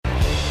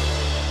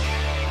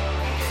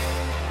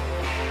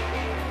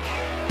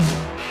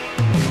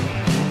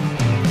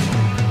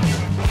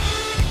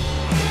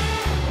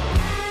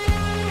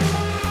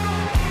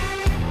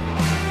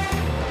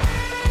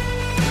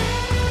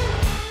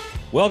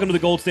Welcome to the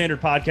Gold Standard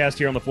Podcast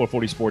here on the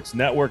 440 Sports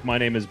Network. My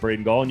name is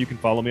Braden Gall, and you can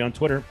follow me on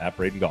Twitter at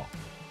Braden Gall.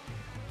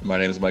 My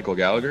name is Michael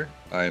Gallagher.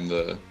 I am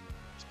the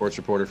sports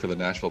reporter for the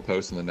Nashville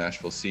Post and the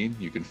Nashville Scene.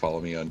 You can follow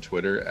me on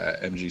Twitter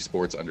at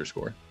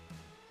mgsports_.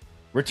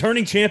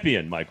 Returning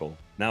champion, Michael,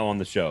 now on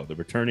the show. The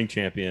returning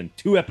champion,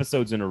 2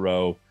 episodes in a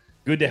row.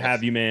 Good to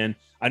have you, man.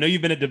 I know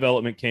you've been at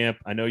development camp.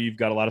 I know you've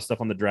got a lot of stuff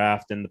on the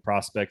draft and the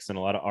prospects and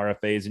a lot of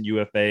RFAs and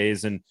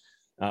UFAs and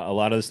a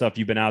lot of the stuff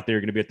you've been out there. You're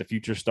going to be at the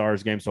Future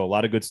Stars game. So a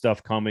lot of good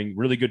stuff coming.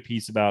 Really good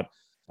piece about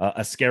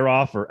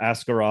Askarov,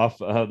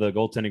 the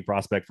goaltending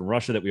prospect from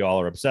Russia that we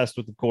all are obsessed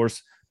with, of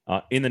course,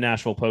 in the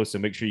Nashville Post. So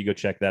make sure you go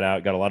check that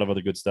out. Got a lot of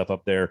other good stuff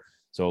up there.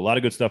 So a lot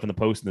of good stuff in the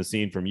Post and the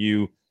Scene from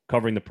you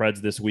covering the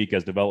Preds this week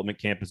as development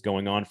camp is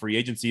going on. Free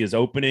agency is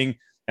opening.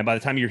 And by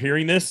the time you're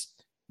hearing this,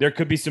 there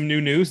could be some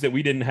new news that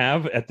we didn't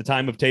have at the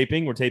time of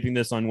taping. We're taping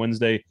this on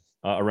Wednesday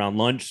around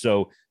lunch.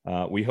 So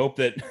we hope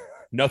that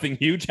nothing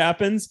huge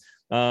happens.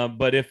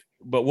 But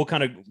we'll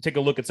kind of take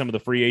a look at some of the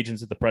free agents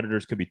that the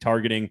Predators could be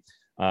targeting,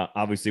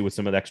 obviously with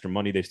some of the extra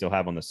money they still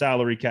have on the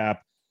salary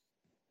cap.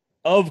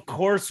 Of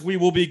course, we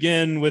will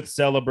begin with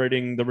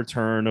celebrating the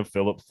return of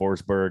Filip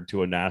Forsberg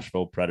to a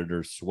Nashville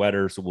Predators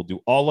sweater. So we'll do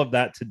all of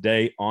that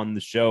today on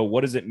the show.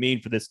 What does it mean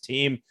for this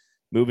team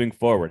moving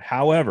forward?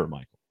 However,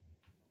 Michael,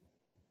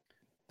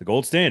 the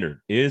Gold Standard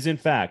is in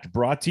fact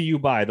brought to you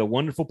by the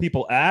wonderful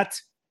people at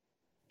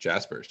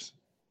Jaspers.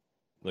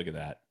 Look at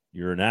that.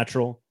 You're a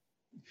natural.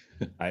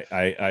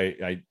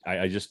 I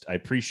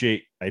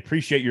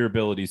appreciate your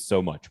abilities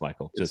so much,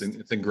 Michael. It's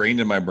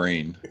ingrained in my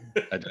brain.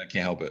 I can't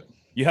help it.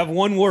 You have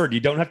one word. You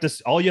don't have to.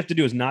 All you have to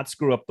do is not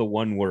screw up the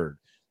one word.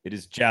 It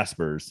is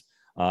Jaspers,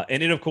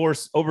 and it of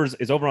course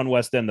is over on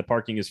West End. The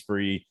parking is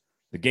free.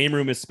 The game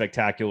room is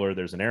spectacular.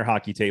 There's an air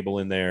hockey table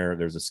in there.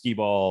 There's a skee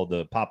ball,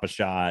 the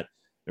Pop-A-Shot.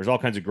 There's all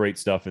kinds of great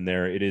stuff in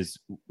there. It is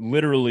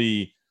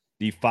literally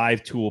the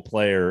 5-tool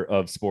player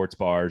of sports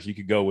bars. You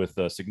could go with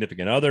a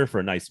significant other for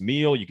a nice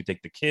meal. You could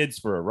take the kids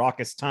for a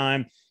raucous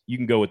time. You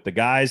can go with the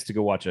guys to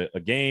go watch a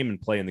game and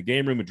play in the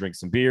game room and drink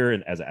some beer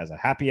and as a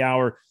happy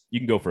hour. You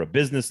can go for a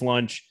business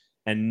lunch,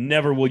 and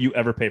never will you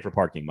ever pay for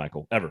parking,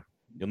 Michael, ever.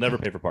 You'll never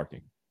pay for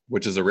parking.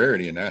 Which is a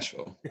rarity in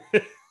Nashville.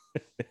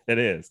 It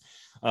is.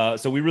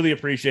 So we really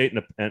appreciate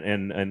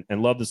and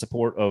love the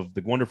support of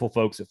the wonderful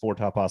folks at Four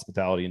Top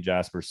Hospitality in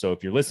Jasper. So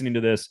if you're listening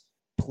to this,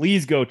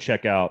 please go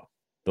check out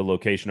the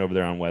location over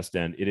there on West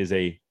End. It is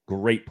a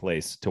great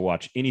place to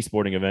watch any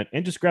sporting event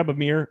and just grab a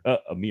beer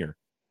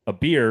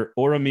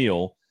or a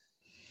meal.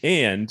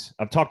 And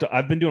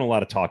I've been doing a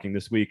lot of talking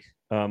this week,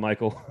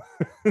 Michael.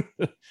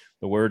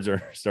 The words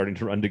are starting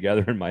to run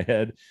together in my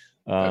head.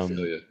 I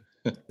feel you.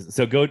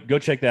 So go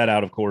check that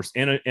out, of course,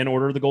 and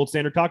order the Gold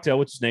Standard cocktail,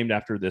 which is named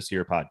after this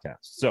here podcast.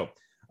 So,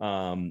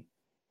 all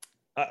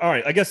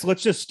right, I guess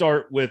let's just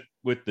start with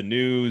the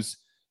news.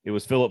 It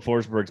was Filip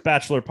Forsberg's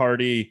bachelor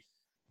party.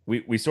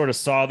 We sort of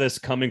saw this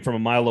coming from a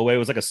mile away. It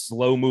was like a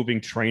slow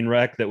moving train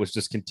wreck that was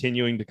just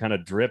continuing to kind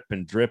of drip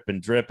and drip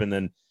and drip. And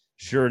then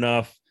sure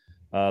enough,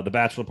 the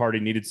bachelor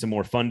party needed some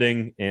more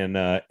funding, and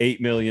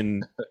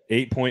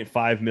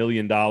 $8.5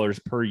 million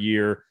per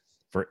year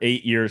for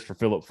 8 years for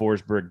Filip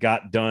Forsberg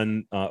got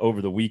done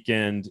over the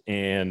weekend,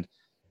 and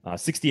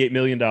 $68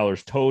 million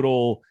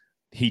total.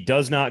 He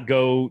does not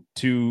go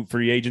to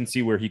free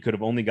agency where he could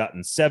have only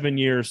gotten 7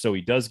 years. So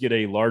he does get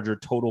a larger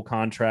total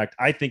contract.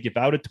 I think if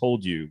I would have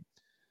told you,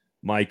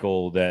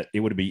 Michael, that it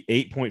would be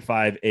 8.5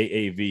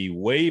 AAV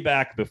way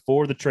back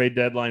before the trade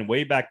deadline,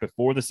 way back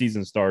before the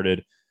season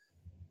started,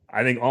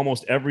 I think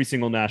almost every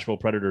single Nashville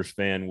Predators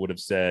fan would have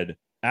said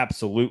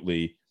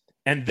absolutely,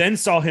 and then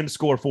saw him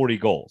score 40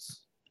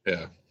 goals.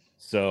 Yeah.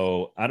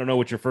 So I don't know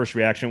what your first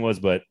reaction was,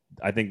 but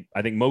I think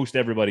most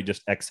everybody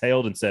just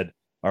exhaled and said,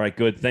 all right,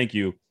 good. Thank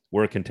you.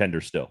 We're a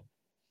contender still.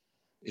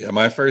 Yeah.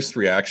 My first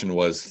reaction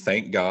was,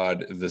 thank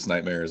God this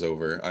nightmare is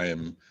over. I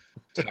am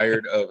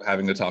tired of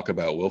having to talk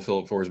about, will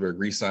Filip Forsberg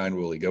resign?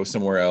 Will he go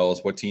somewhere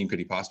else? What team could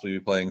he possibly be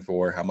playing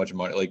for? How much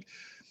money? Like,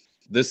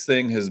 this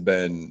thing has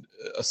been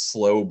a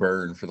slow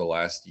burn for the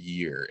last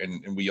year,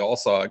 and we all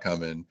saw it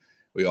coming.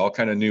 We all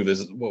kind of knew this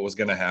is what was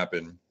going to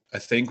happen. I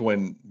think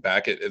when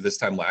back at this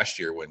time last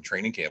year, when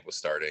training camp was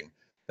starting,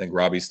 I think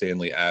Robbie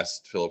Stanley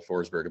asked Filip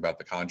Forsberg about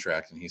the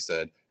contract, and he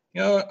said,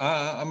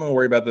 I'm going to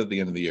worry about that at the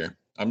end of the year.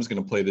 I'm just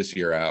going to play this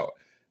year out.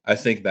 I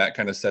think that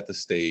kind of set the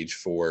stage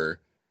for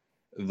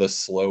the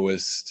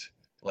slowest,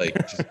 like,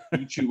 just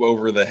beat you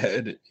over the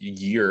head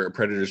year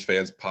Predators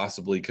fans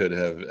possibly could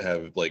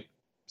have like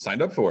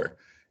signed up for.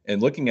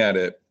 And looking at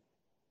it,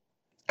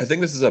 I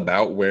think this is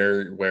about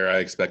where I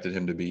expected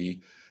him to be.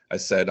 I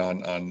said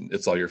on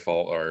It's All Your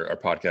Fault, our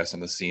podcast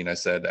on the Scene, I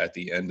said at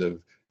the end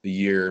of the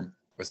year,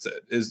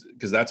 is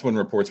because that's when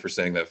reports were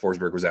saying that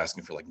Forsberg was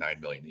asking for like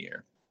 $9 million a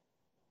year.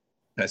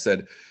 And I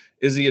said,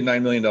 is he a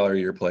 $9 million a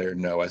year player?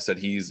 No. I said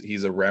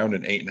he's around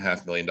an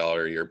 $8.5 million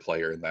a year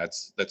player, and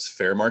that's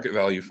fair market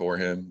value for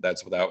him.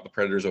 That's without the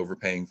Predators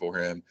overpaying for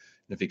him. And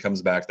if he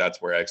comes back,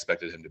 that's where I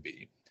expected him to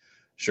be.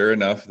 Sure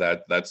enough,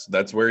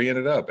 that's where he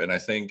ended up. And I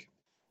think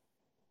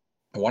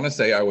I want to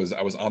say I was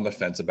on the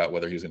fence about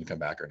whether he was going to come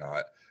back or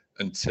not.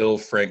 until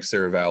Frank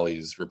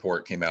Saravalli's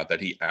report came out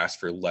that he asked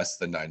for less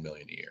than $9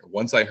 million a year.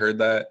 Once I heard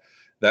that,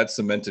 that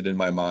cemented in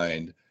my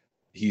mind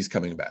he's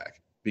coming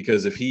back.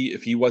 Because if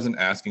he wasn't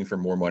asking for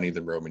more money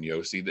than Roman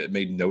Josi, that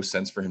made no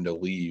sense for him to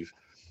leave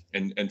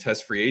and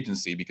test free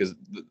agency. Because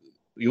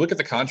you look at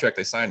the contract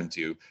they signed him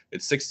to,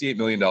 it's $68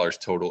 million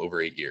total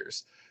over 8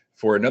 years.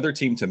 For another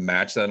team to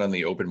match that on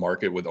the open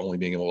market with only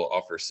being able to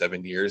offer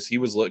 7 years, they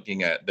were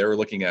looking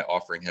at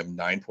offering him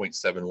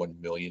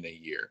 $9.71 million a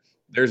year.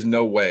 There's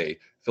no way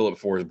Filip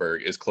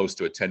Forsberg is close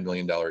to a $10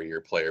 million a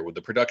year player with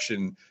the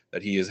production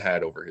that he has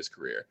had over his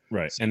career.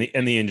 Right. So,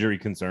 and the injury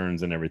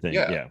concerns and everything.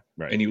 Yeah.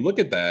 Right. And you look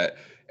at that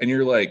and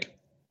you're like,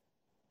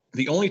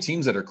 the only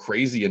teams that are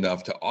crazy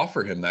enough to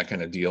offer him that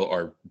kind of deal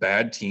are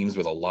bad teams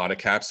with a lot of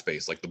cap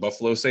space, like the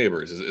Buffalo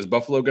Sabres. Is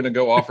Buffalo going to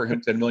go offer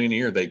him $10 million a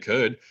year? They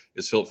could.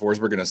 Is Filip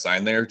Forsberg going to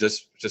sign there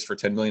just for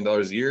 $10 million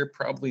a year?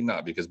 Probably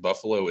not, because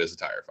Buffalo is a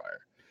tire fire.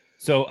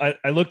 So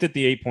I looked at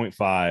the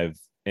 8.5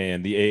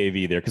 and the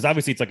AAV there, because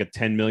obviously it's like a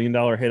 $10 million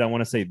hit, I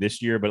want to say,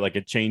 this year, but like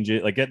it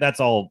changes, like that's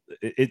all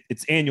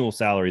it's annual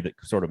salary that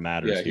sort of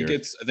matters. Yeah,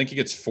 I think he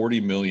gets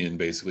 40 million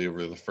basically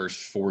over the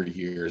first 4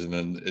 years, and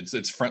then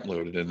it's front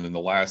loaded, and in the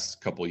last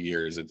couple of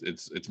years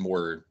it's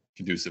more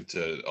conducive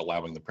to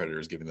allowing the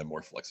Predators, giving them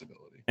more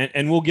flexibility.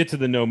 And we'll get to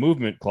the no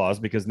movement clause,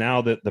 because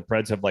now that the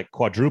Preds have like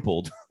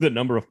quadrupled the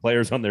number of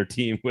players on their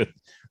team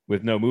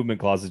with no movement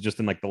clauses just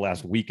in like the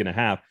last week and a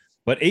half.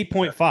 But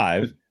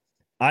 8.5,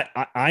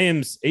 I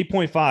am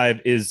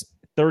 8.5 is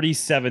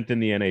 37th in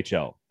the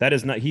NHL. That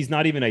is not, he's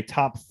not even a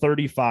top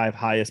 35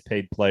 highest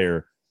paid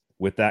player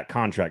with that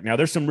contract. Now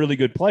there's some really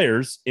good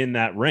players in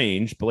that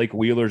range. Blake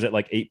Wheeler's at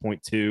like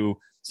 8.2,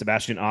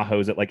 Sebastian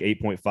Aho's at like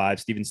 8.5,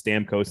 Steven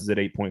Stamkos is at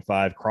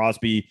 8.5,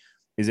 Crosby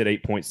is at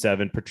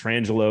 8.7,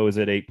 Pietrangelo is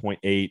at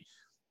 8.8.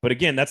 But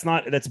again,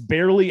 that's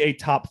barely a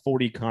top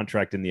 40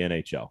 contract in the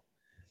NHL.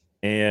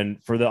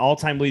 And for the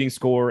all-time leading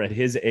scorer at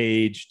his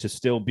age to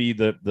still be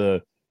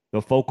the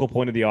focal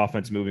point of the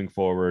offense moving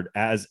forward,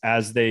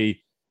 as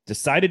they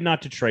decided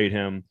not to trade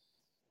him,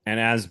 and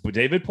as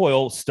David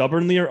Poile,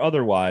 stubbornly or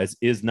otherwise,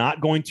 is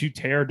not going to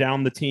tear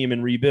down the team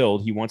and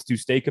rebuild, he wants to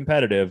stay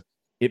competitive,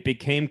 it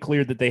became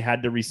clear that they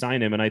had to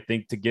re-sign him. And I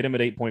think to get him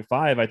at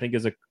 8.5, I think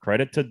is a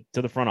credit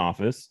to the front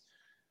office.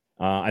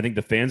 I think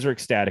the fans are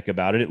ecstatic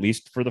about it, at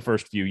least for the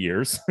first few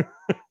years,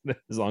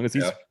 as long as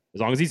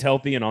he's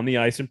healthy and on the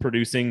ice and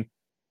producing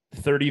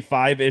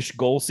 35-ish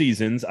goal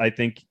seasons. I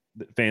think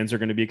fans are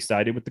going to be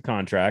excited with the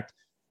contract.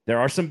 There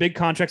are some big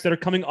contracts that are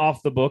coming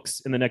off the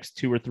books in the next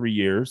 2 or 3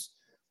 years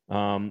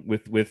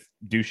with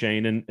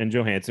Duchesne and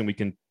Johansson. We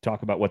can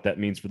talk about what that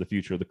means for the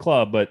future of the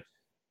club, but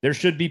there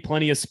should be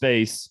plenty of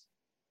space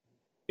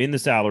in the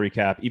salary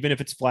cap, even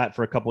if it's flat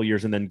for a couple of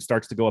years and then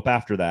starts to go up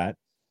after that.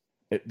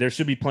 There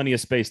should be plenty of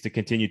space to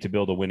continue to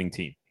build a winning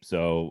team.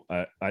 So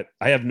I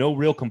have no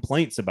real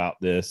complaints about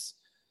this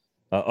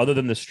other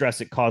than the stress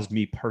it caused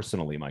me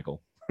personally,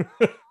 Michael.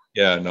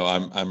 Yeah, no,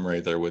 I'm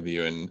right there with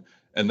you.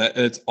 And that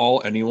it's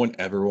all anyone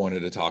ever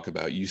wanted to talk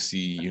about. You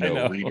see,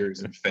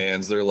 readers and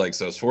fans, they're like,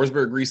 so is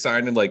Forsberg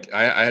re-signed? And like,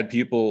 I had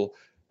people,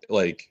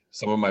 like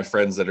some of my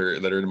friends that are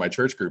in my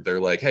church group,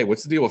 they're like, hey,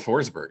 what's the deal with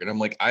Forsberg? And I'm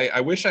like,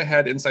 I wish I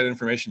had inside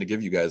information to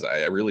give you guys.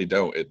 I really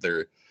don't.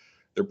 They're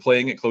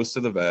playing it close to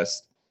the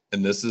vest.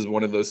 And this is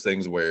one of those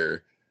things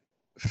where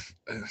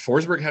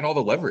Forsberg had all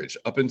the leverage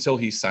up until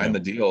he signed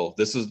the deal.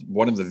 This is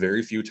one of the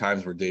very few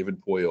times where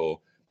David Poile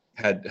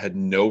had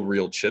no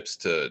real chips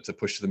to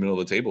push to the middle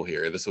of the table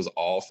here. This was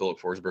all Filip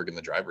Forsberg in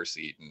the driver's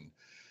seat.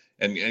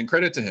 And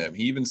credit to him.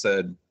 He even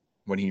said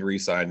when he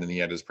re-signed and he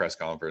had his press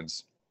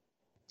conference,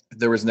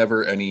 there was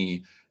never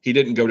any, he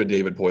didn't go to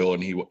David Poile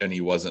and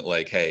he wasn't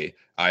like, hey,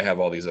 I have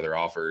all these other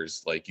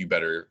offers, like you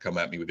better come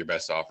at me with your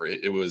best offer.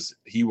 It was,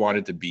 he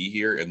wanted to be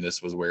here, and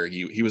this was where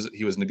he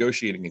was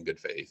negotiating in good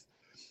faith.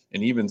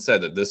 And he even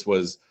said that this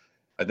was,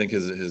 I think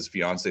his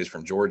fiance is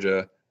from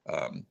Georgia.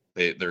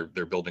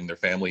 They're building their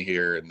family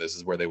here, and this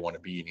is where they want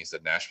to be. And he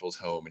said Nashville's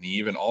home. And he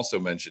even also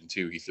mentioned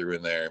too, he threw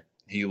in there,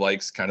 he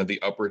likes kind of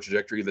the upward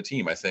trajectory of the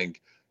team. I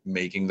think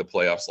making the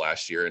playoffs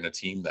last year in a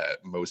team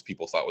that most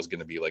people thought was going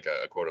to be like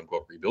a quote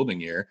unquote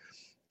rebuilding year,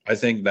 I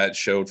think that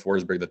showed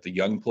Forsberg that the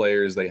young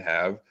players they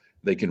have,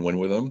 they can win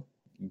with them.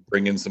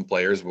 Bring in some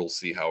players. We'll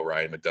see how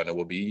Ryan McDonough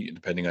will be,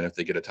 depending on if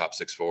they get a top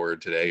 6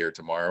 forward today or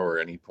tomorrow or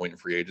any point in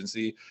free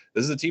agency.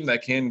 This is a team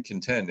that can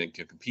contend and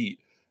can compete.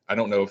 I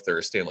don't know if they're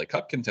a Stanley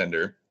Cup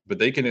contender, but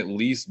they can at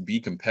least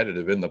be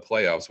competitive in the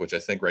playoffs, which I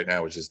think right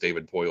now is just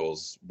David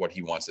Poile's what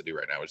he wants to do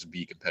right now, is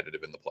be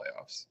competitive in the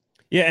playoffs.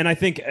 Yeah, and I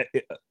think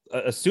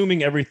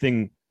assuming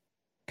everything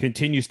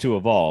continues to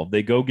evolve,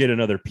 they go get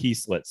another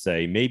piece, let's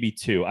say, maybe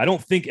 2. I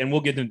don't think, and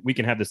we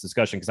can have this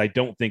discussion, because I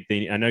don't think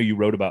I know you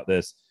wrote about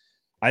this.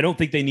 I don't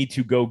think they need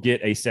to go get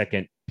a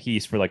second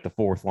piece for like the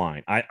 4th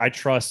line. I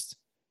trust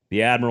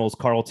the Admirals,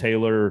 Carl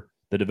Taylor,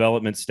 the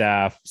development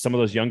staff, some of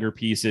those younger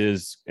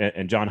pieces,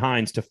 and John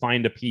Hines to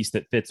find a piece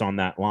that fits on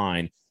that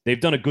line. They've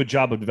done a good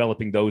job of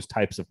developing those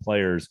types of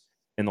players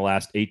in the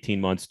last 18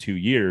 months, 2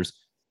 years.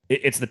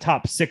 It's the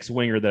top 6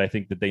 winger that I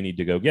think that they need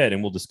to go get,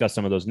 and we'll discuss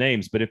some of those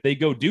names. But if they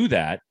go do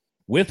that,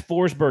 with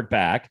Forsberg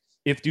back,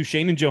 if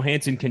Duchesne and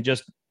Johansson can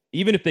just,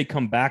 even if they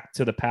come back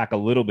to the pack a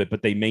little bit,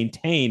 but they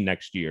maintain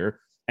next year,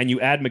 and you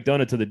add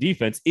McDonough to the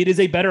defense, it is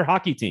a better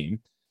hockey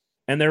team.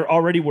 And they're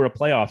already were a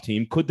playoff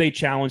team. Could they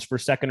challenge for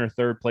second or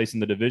third place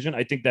in the division?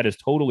 I think that is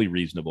totally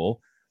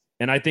reasonable.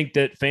 And I think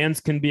that fans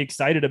can be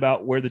excited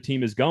about where the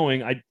team is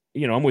going.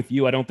 I'm with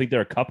you. I don't think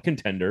they're a cup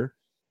contender,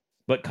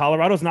 but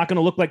Colorado's not going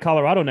to look like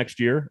Colorado next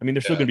year. I mean,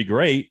 they're still going to be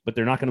great, but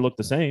they're not going to look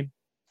the same.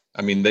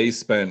 I mean, they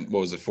spent,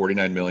 what was it,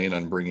 $49 million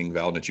on bringing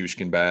Val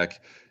Nichushkin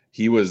back.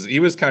 He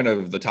was kind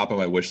of the top of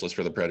my wish list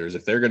for the Predators.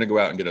 If they're going to go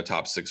out and get a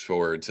top six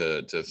forward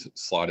to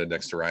slot in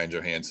next to Ryan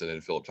Johansson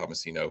and Philip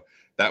Tomasino,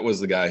 that was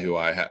the guy who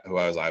I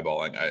was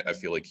eyeballing. I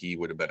feel like he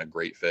would have been a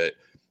great fit.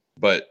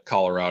 But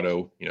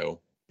Colorado,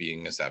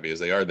 being as savvy as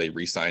they are, they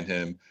re-signed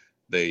him.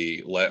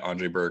 They let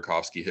Andre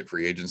Burakovsky hit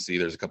free agency.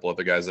 There's a couple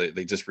other guys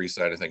they just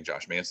re-signed. I think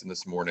Josh Manson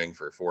this morning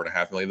for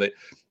 $4.5 million.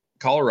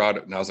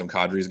 Colorado, Nazem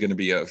Kadri is going to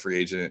be a free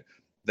agent.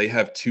 They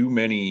have too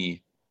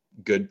many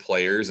good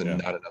players and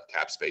not enough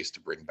cap space to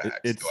bring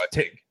back. So I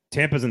think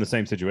Tampa's in the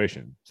same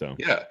situation. So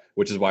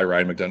which is why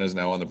Ryan McDonough is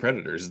now on the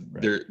Predators.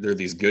 Right. They're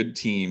these good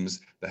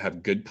teams that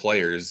have good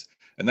players,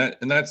 and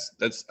that's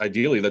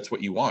ideally that's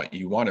what you want.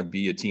 You want to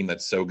be a team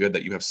that's so good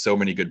that you have so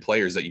many good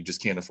players that you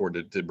just can't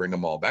afford to bring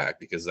them all back,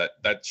 because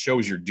that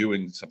shows you're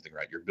doing something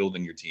right. You're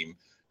building your team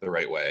the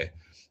right way.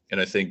 And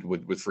I think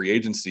with free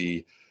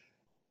agency,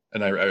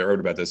 and I wrote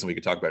about this and we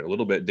could talk about it a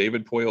little bit.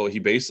 David Poile, he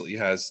basically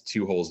has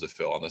two holes to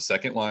fill on the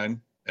second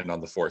line and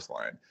on the fourth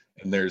line.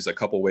 And there's a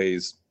couple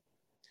ways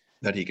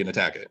that he can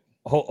attack it.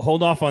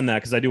 Hold off on that,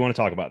 because I do want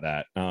to talk about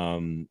that.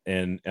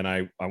 And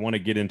I want to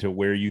get into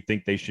where you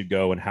think they should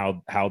go and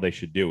how they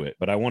should do it.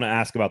 But I want to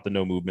ask about the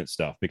no movement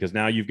stuff, because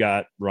now you've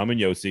got Roman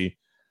Josi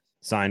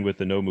signed with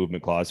the no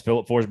movement clause.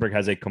 Filip Forsberg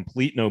has a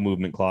complete no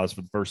movement clause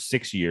for the first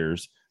 6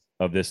 years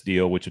of this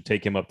deal, which would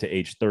take him up to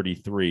age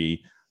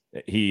 33.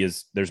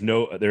 There's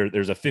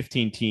a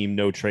 15 team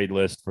no trade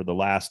list for the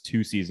last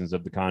 2 seasons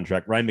of the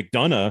contract. Ryan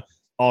McDonough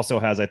also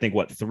has, I think,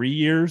 3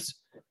 years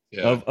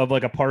of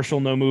like a partial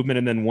no movement,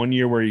 and then 1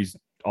 year where he's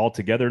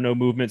altogether no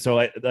movement.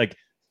 So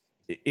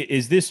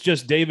is this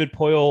just David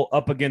Poile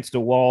up against a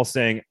wall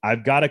saying,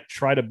 I've got to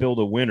try to build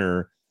a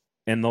winner,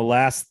 and the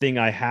last thing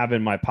I have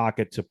in my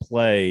pocket to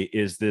play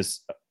is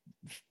this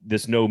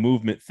no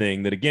movement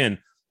thing that, again,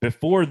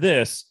 before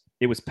this,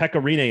 it was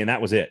Pekka Rinne and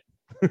that was it.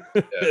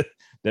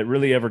 That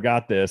really ever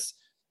got this.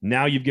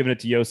 Now you've given it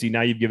to Josi.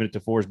 Now you've given it to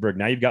Forsberg.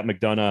 Now you've got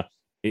McDonough.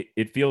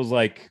 It feels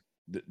like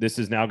this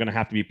is now going to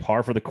have to be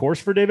par for the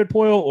course for David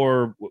Poile,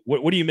 or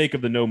what do you make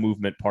of the no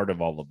movement part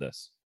of all of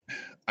this?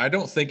 I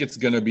don't think it's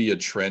going to be a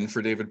trend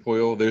for David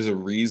Poile. There's a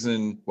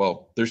reason.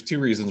 Well, there's 2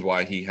 reasons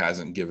why he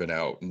hasn't given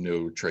out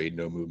no trade,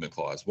 no movement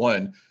clause.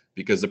 One,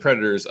 because the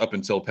Predators, up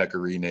until Pekka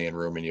Rinne and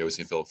Roman Josi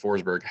and Filip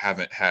Forsberg,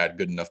 haven't had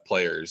good enough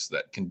players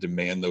that can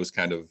demand those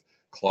kind of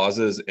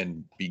clauses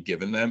and be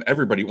given them.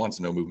 Everybody wants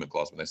a no movement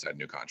clause when they sign a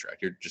new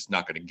contract. You're just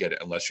not going to get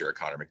it unless you're a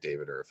Connor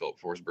McDavid or a Filip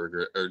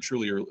Forsberg or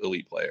truly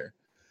elite player.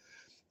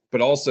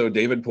 But also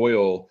David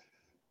Poile,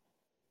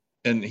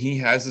 and he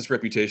has this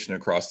reputation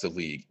across the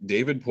league.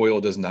 David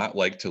Poile does not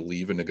like to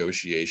leave a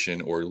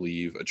negotiation or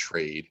leave a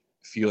trade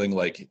feeling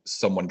like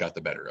someone got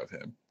the better of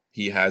him.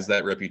 He has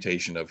that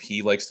reputation of,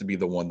 he likes to be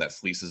the one that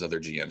fleeces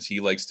other GMs. He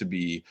likes to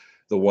be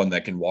the one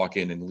that can walk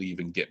in and leave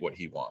and get what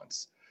he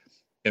wants.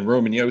 And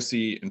Roman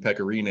Josi and Pekka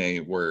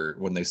Rinne were,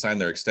 when they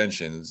signed their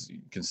extensions,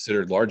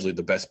 considered largely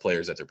the best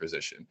players at their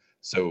position.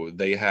 So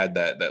they had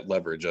that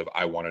leverage of,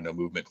 I want a no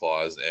movement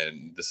clause,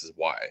 and this is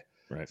why.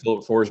 Right.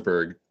 Filip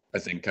Forsberg, I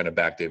think, kind of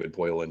backed David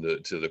Poile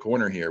into the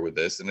corner here with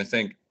this. And I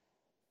think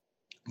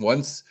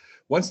once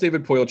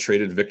David Poile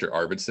traded Victor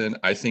Arvidsson,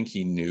 I think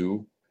he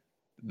knew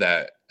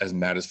that, as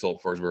mad as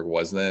Filip Forsberg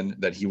was then,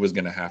 that he was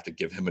going to have to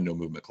give him a no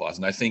movement clause.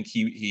 And I think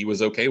he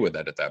was okay with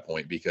that at that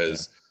point,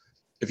 because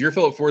if you're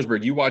Filip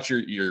Forsberg, you watch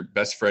your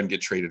best friend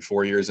get traded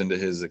 4 years into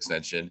his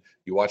extension.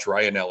 You watch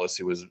Ryan Ellis,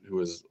 who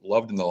was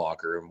loved in the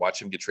locker room,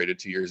 watch him get traded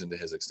 2 years into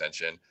his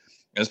extension.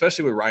 And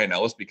especially with Ryan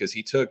Ellis, because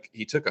he took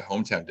a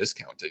hometown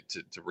discount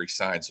to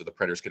re-sign so the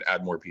Predators could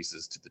add more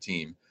pieces to the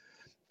team.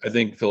 I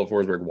think Filip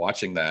Forsberg,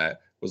 watching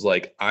that, was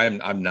like,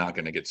 I'm not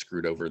going to get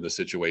screwed over in the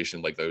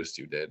situation like those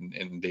two did.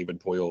 And David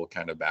Poile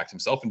kind of backed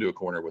himself into a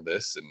corner with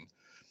this. And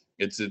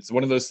it's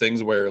one of those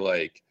things where,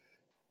 like,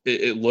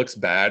 it looks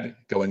bad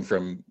going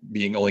from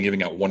only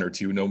giving out 1 or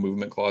 2 no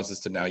movement clauses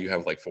to now you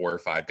have like 4 or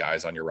 5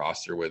 guys on your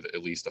roster with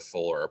at least a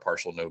full or a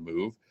partial no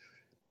move.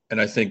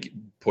 And I think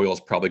Poile's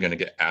probably going to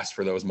get asked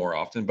for those more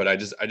often, but I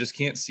just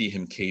can't see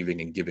him caving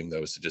and giving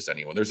those to just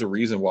anyone. There's a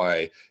reason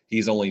why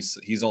he's only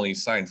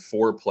signed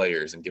 4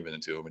 players and given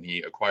it to him, and he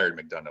acquired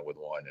McDonough with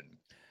 1. And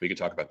we could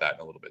talk about that in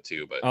a little bit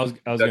too. But I was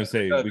going to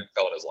say, we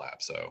fell in his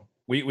lap. So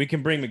we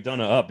can bring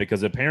McDonough up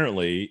because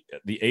apparently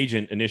the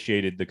agent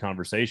initiated the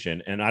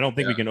conversation, and I don't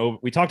think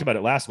we talked about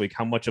it last week,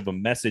 how much of a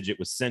message it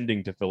was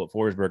sending to Filip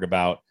Forsberg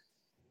about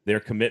their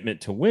commitment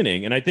to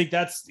winning. And I think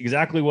that's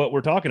exactly what we're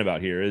talking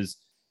about here. Is,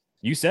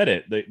 you said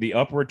it, the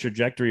upward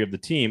trajectory of the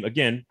team.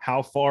 Again,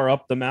 how far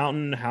up the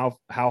mountain, how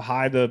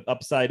high the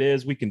upside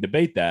is, we can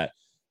debate that.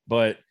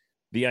 But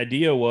the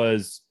idea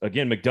was,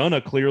 again,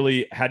 McDonough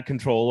clearly had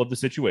control of the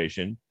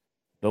situation.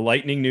 The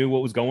Lightning knew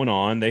what was going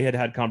on. They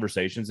had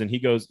conversations, and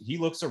he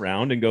looks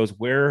around and goes,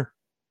 where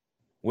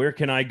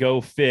can I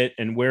go fit,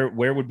 and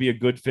where would be a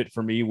good fit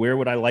for me? Where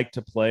would I like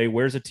to play?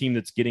 Where's a team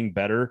that's getting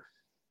better?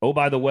 Oh,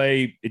 by the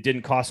way, it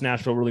didn't cost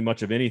Nashville really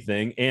much of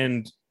anything,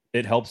 and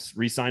it helps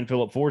re-sign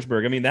Filip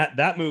Forsberg. I mean,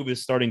 that move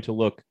is starting to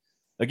look,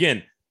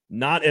 again,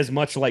 not as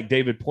much like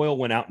David Poile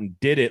went out and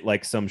did it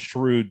like some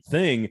shrewd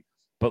thing,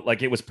 but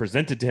like it was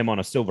presented to him on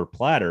a silver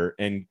platter,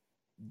 and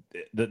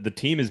the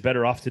team is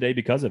better off today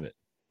because of it.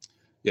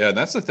 Yeah,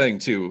 that's the thing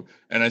too.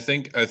 And I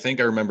think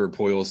I remember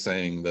Poile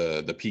saying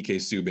the PK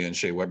Subban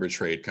Shea Weber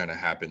trade kind of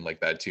happened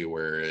like that too,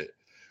 where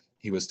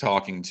he was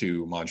talking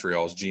to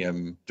Montreal's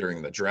GM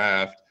during the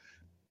draft,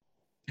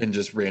 and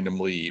just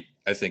randomly,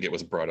 I think it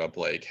was brought up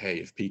like, hey,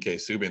 if PK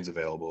Subban's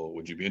available,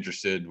 would you be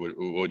interested? What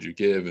would you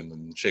give? And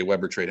then Shea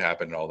Weber trade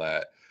happened and all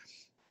that.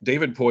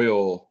 David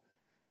Poile,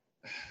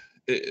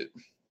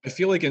 I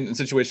feel like in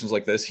situations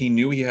like this, he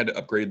knew he had to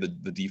upgrade the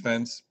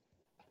defense.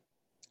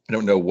 I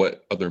don't know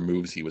what other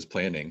moves he was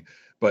planning,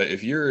 but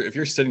if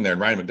you're sitting there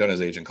and Ryan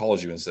McDonough's agent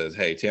calls you and says,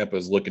 hey,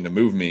 Tampa's looking to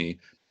move me,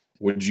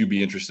 would you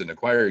be interested in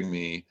acquiring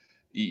me?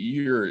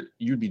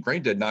 You'd be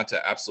brain dead not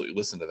to absolutely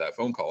listen to that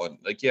phone call. And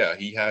like, yeah,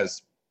 he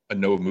has a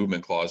no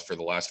movement clause for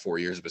the last 4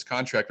 years of his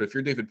contract, but if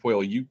you're David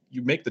Poile, you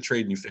make the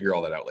trade and you figure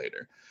all that out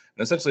later.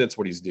 And essentially that's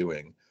what he's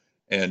doing.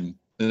 And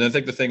I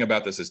think the thing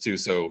about this is too,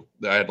 so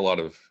I had a lot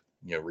of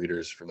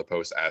readers from the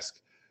Post ask,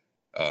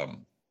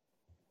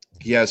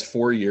 he has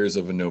 4 years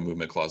of a no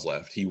movement clause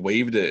left. He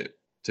waived it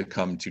to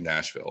come to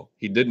Nashville.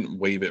 He didn't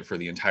waive it for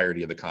the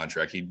entirety of the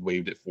contract. He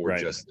waived it for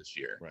just this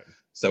year. Right.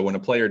 So when a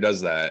player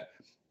does that,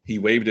 he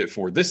waived it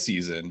for this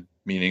season,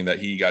 meaning that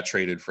he got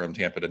traded from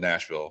Tampa to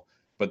Nashville.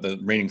 But the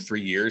remaining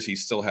 3 years, he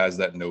still has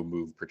that no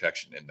move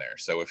protection in there.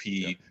 So if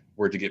he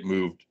were to get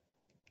moved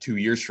 2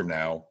 years from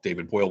now,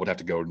 David Poile would have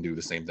to go and do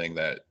the same thing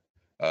that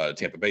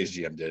Tampa Bay's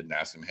GM did and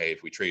ask him, hey,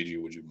 if we trade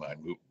you, would you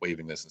mind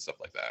waiving this and stuff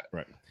like that?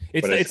 Right.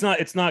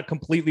 It's not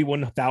completely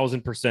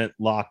 1,000%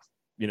 lock,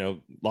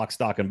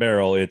 stock, and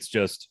barrel. It's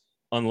just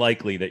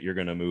unlikely that you're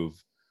going to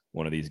move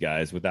one of these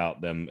guys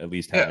without them at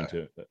least having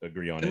to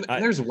agree on it.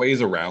 And there's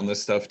ways around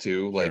this stuff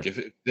too. Like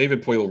if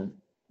David Poile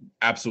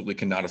absolutely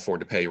cannot afford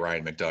to pay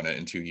Ryan McDonough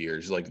in 2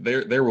 years, like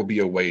there will be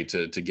a way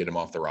to get him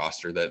off the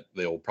roster that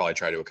they'll probably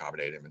try to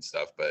accommodate him and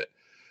stuff. But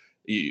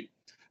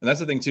and that's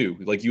the thing too.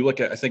 Like you look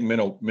at, I think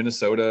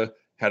Minnesota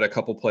had a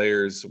couple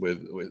players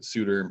with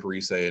Suter and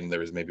Parise, and there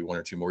was maybe one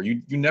or two more.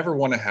 You never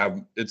want to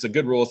have. It's a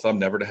good rule of thumb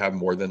never to have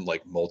more than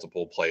like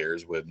multiple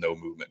players with no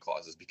movement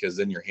clauses, because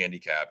then you're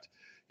handicapped.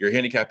 You're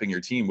handicapping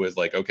your team with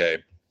like, okay,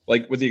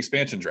 like with the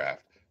expansion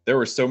draft, there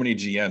were so many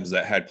GMs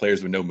that had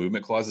players with no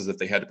movement clauses that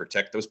they had to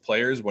protect those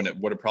players when it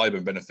would have probably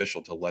been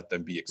beneficial to let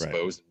them be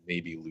exposed and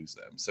maybe lose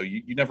them. So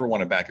you never want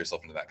to back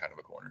yourself into that kind of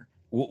a corner.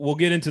 We'll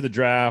get into the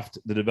draft,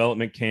 the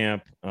development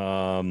camp.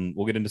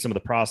 We'll get into some of the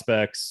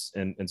prospects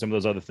and some of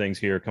those other things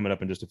here coming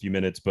up in just a few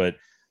minutes, but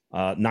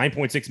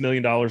 $9.6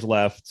 million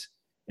left.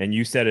 And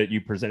you said it,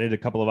 you presented a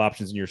couple of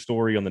options in your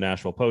story on the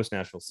Nashville Post,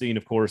 Nashville Scene.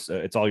 Of course,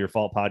 It's All Your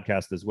Fault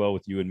podcast as well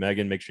with you and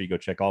Megan. Make sure you go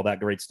check all that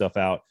great stuff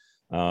out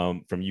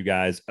from you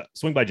guys.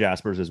 Swing by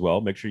Jasper's as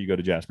well. Make sure you go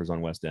to Jasper's on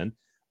West End.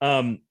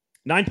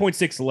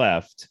 9.6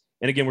 left.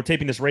 And again, we're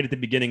taping this right at the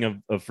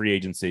beginning of free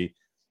agency.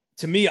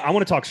 To me, I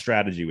want to talk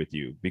strategy with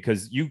you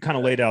because you kind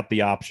of laid out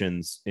the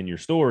options in your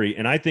story.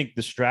 And I think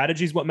the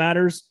strategy is what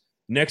matters.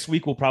 Next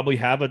week, we'll probably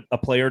have a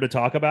player to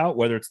talk about,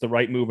 whether it's the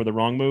right move or the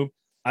wrong move.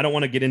 I don't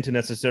want to get into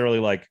necessarily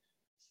like,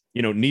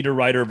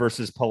 Niederreiter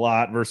versus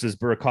Palat versus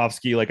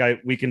Burakovsky.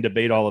 Like we can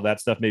debate all of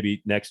that stuff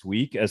maybe next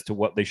week as to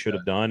what they should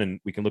have done. And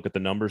we can look at the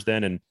numbers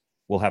then and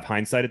we'll have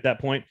hindsight at that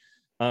point.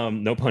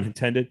 No pun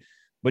intended.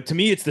 But to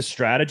me, it's the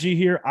strategy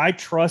here. I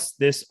trust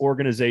this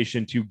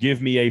organization to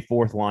give me a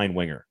fourth line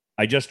winger.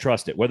 I just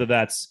trust it, whether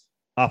that's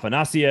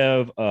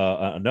Afanasyev,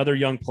 another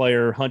young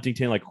player,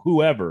 Huntington, like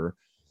whoever.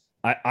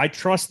 I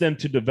trust them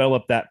to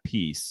develop that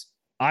piece.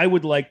 I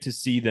would like to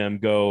see them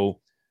go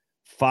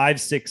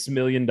 $5-6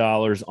 million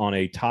on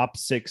a top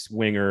six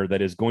winger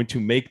that is going to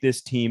make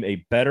this team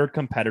a better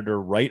competitor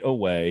right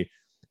away.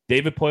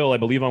 David Poile, I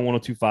believe on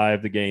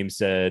 102.5 The Game,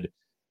 said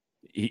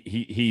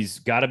he's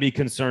got to be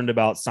concerned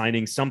about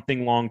signing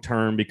something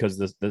long-term because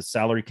the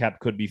salary cap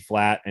could be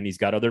flat, and he's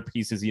got other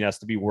pieces he has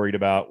to be worried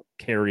about.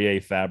 Carrier,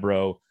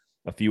 Fabro,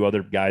 a few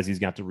other guys he's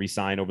got to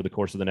re-sign over the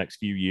course of the next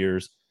few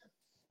years.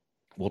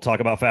 We'll talk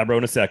about Fabro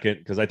in a second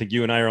because I think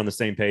you and I are on the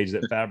same page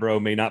that Fabro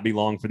may not be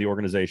long for the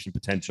organization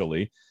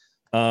potentially.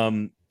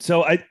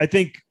 So I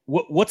think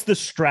what's the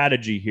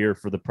strategy here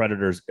for the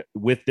Predators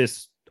with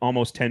this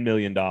almost $10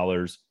 million?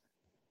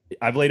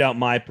 I've laid out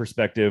my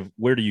perspective.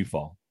 Where do you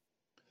fall?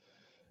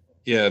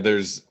 Yeah,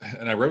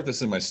 and I wrote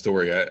this in my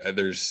story.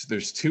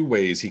 There's two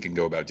ways he can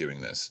go about doing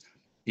this.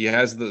 He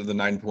has the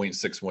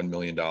 $9.61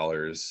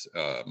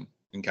 million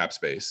in cap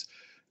space,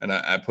 and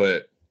I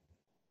put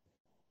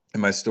in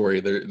my story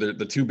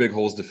the two big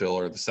holes to fill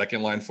are the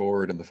second line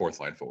forward and the fourth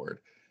line forward.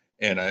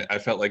 And I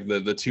felt like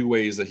the two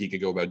ways that he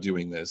could go about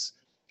doing this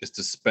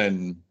to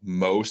spend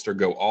most or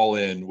go all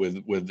in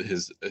with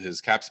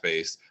his cap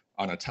space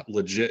on a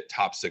legit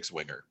top 6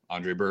 winger,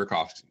 Andre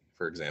Burakovsky,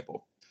 for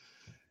example.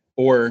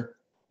 Or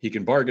he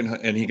can bargain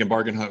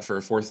hunt for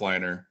a fourth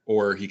liner,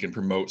 or he can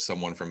promote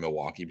someone from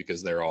Milwaukee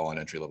because they're all on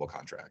entry level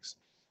contracts.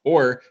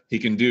 Or he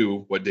can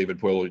do what David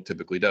Poile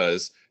typically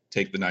does,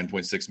 take the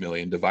 9.6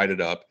 million, divide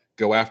it up,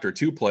 go after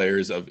 2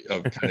 players of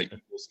kind of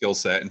equal skill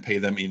set and pay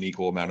them an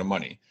equal amount of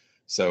money.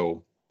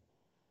 So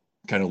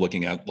kind of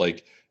looking at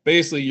like,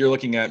 basically you're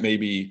looking at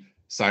maybe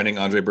signing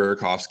Andre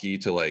Burakovsky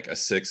to like a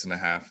 $6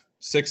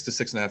 to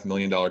 $6.5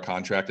 million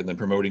contract and then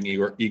promoting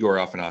Igor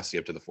Afanasyev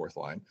up to the fourth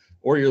line.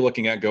 Or you're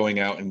looking at going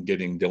out and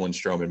getting Dylan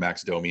Strome and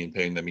Max Domi and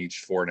paying them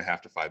each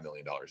 $4.5 to $5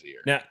 million a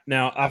year.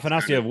 Now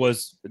Afanasyev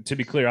was, to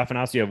be clear,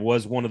 Afanasyev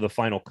was one of the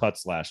final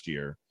cuts last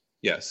year.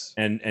 Yes.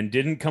 And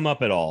didn't come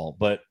up at all,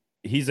 but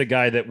he's a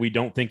guy that we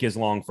don't think is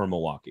long for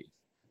Milwaukee.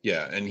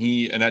 Yeah,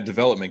 and at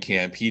development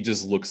camp, he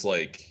just looks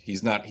like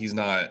he's not an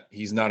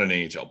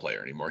NHL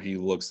player anymore. He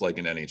looks like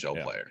an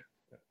NHL player.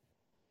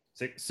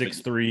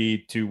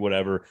 6'3" to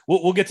whatever.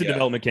 We'll get to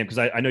development camp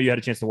because I know you had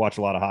a chance to watch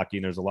a lot of hockey,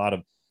 and there's a lot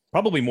of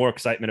probably more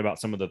excitement about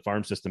some of the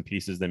farm system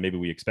pieces than maybe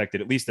we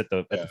expected, at least at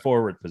the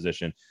forward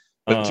position.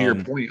 But to your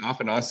point,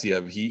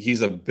 Afanasyev,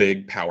 he's a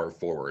big power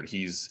forward.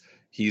 He's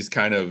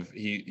kind of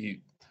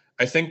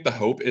I think the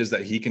hope is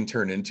that he can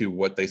turn into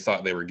what they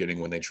thought they were getting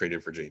when they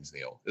traded for James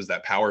Neal, is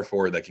that power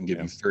forward that can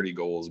give you 30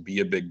 goals, be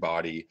a big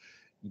body,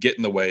 get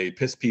in the way,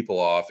 piss people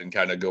off, and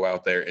kind of go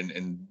out there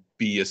and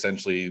be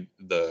essentially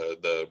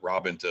the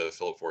Robin to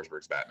Filip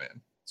Forsberg's Batman.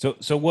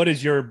 So what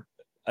is your,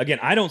 again,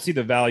 I don't see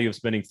the value of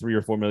spending $3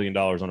 or $4 million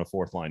on a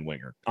fourth line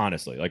winger,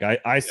 honestly. Like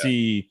I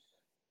see,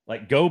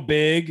 like, go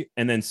big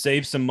and then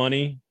save some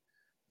money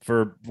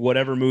for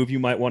whatever move you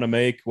might want to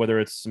make, whether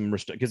it's some,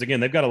 because again,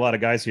 they've got a lot of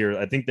guys here.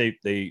 I think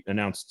they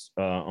announced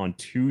on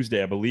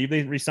Tuesday, I believe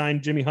they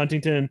re-signed Jimmy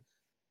Huntington.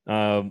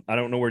 I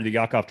don't know where the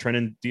Yakov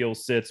Trenin deal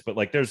sits, but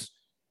like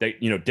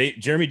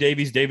Jeremy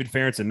Davies, David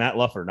Ferentz, and Matt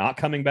Luff are not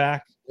coming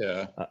back.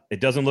 Yeah.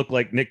 It doesn't look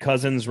like Nick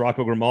Cousins,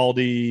 Rocco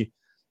Grimaldi,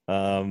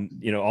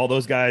 all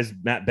those guys,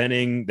 Matt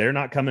Benning, they're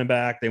not coming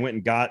back. They went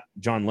and got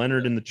John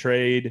Leonard in the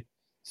trade.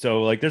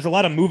 So like, there's a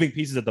lot of moving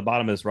pieces at the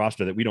bottom of this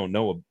roster that we don't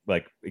know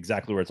like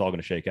exactly where it's all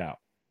going to shake out.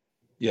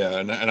 Yeah,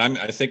 and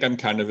I think I'm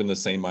kind of in the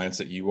same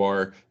mindset you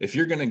are. If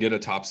you're going to get a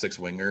top 6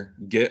 winger,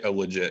 get a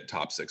legit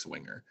top 6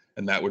 winger,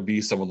 and that would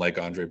be someone like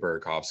Andre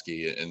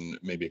Burakovsky and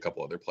maybe a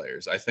couple other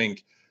players. I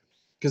think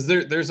because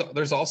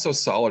there's also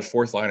solid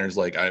fourth liners,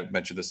 like I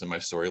mentioned this in my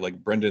story,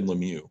 like Brendan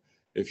Lemieux.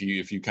 If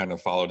you kind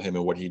of followed him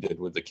and what he did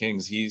with the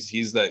Kings,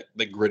 he's that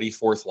the gritty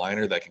fourth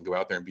liner that can go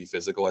out there and be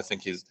physical. I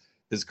think his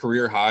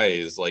career high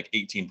is like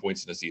 18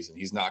 points in a season.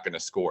 He's not going to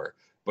score,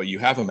 but you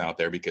have him out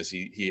there because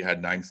he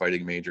had 9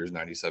 fighting majors,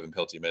 97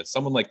 penalty minutes,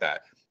 someone like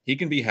that. He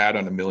can be had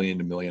on $1 million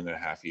to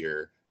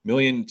 $1.5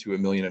 million to $1.5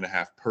 million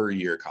per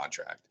year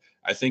contract.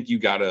 I think you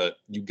gotta,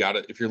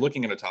 if you're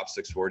looking at a top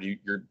 6 forward, you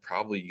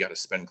got to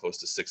spend close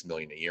to $6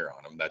 million a year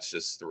on him. That's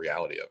just the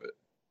reality of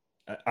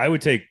it. I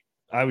would take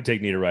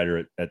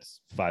Niederreiter at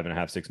 $5.5,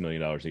 $6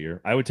 million a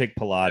year. I would take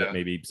Palat at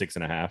maybe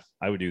 6.5.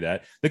 I would do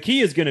that. The key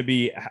is going to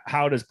be,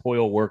 how does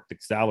Poile work the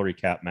salary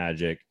cap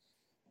magic,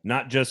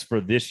 not just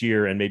for this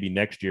year and maybe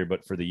next year,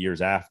 but for the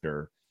years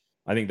after.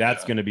 I think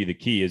that's going to be the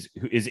key.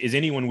 Is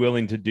anyone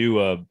willing to do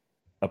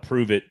a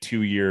prove it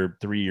 2-year,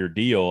 3-year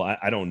deal?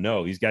 I don't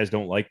know. These guys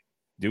don't like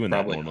doing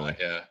Probably that normally.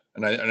 Not, yeah.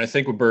 And I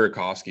think with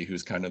Burakovsky,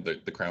 who's kind of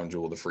the crown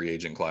jewel of the free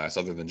agent class,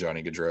 other than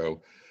Johnny Gaudreau,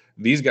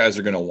 these guys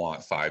are going to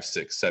want 5,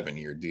 6,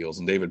 7-year deals.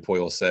 And David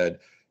Poile said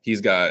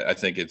he's got, I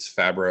think it's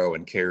Fabro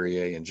and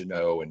Carrier and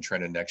Jeannot and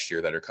Trenton next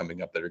year that are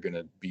coming up that are going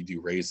to be due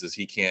raises.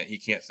 He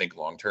can't think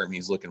long term.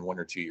 He's looking 1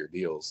 or 2 year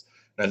deals.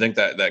 And I think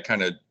that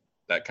kind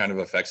of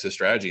affects his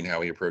strategy and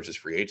how he approaches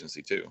free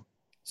agency too.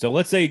 So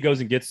let's say he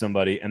goes and gets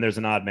somebody and there's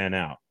an odd man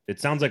out. It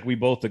sounds like we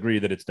both agree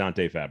that it's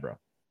Dante Fabro.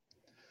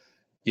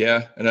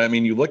 Yeah. And I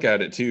mean, you look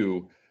at it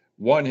too.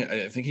 One,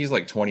 I think he's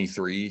like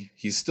 23.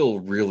 He's still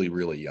really,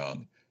 really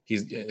young.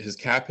 His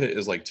cap hit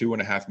is like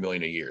 $2.5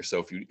 million a year.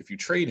 So if you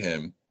trade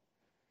him,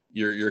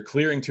 you're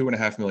clearing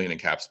 $2.5 million in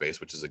cap space,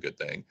 which is a good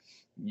thing.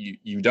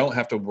 You don't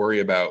have to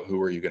worry about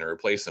who are you going to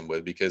replace him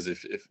with, because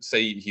if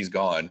say he's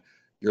gone,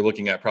 you're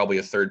looking at probably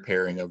a third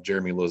pairing of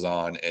Jeremy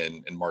Lauzon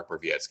and Mark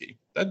Borowiecki.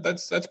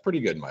 That's pretty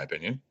good in my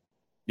opinion.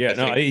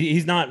 Yeah,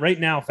 he's not right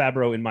now.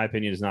 Fabro, in my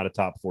opinion, is not a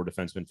top 4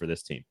 defenseman for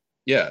this team.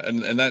 Yeah,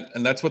 and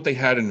that's what they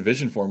had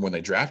envisioned for him when they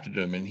drafted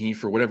him, and he,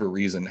 for whatever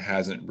reason,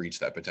 hasn't reached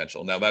that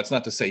potential. Now, that's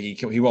not to say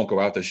he won't go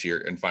out this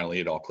year and finally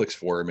it all clicks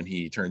for him and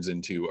he turns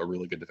into a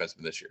really good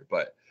defenseman this year.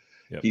 But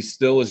he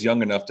still is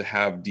young enough to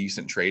have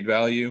decent trade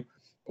value,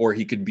 or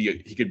he could be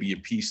a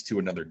piece to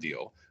another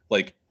deal.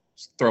 Like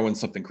throwing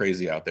something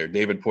crazy out there.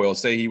 David Poile,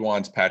 say he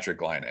wants Patrick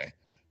Laine.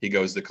 He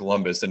goes to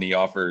Columbus and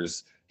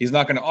he's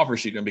not going to offer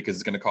sheet him because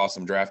it's going to cost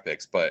some draft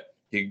picks, but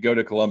he could go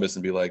to Columbus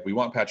and be like, we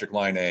want Patrick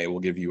Laine. We'll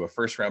give you a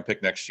 1st-round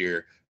pick next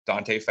year,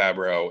 Dante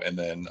Fabro, and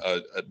then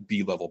a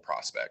B-level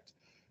prospect.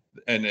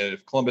 And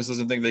if Columbus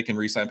doesn't think they can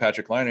re-sign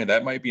Patrick Laine,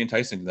 that might be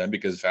enticing to them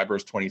because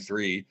Fabro's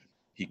 23.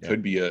 he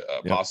could be a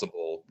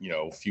possible,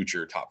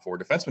 future top 4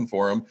 defenseman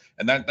for him.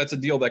 And that's a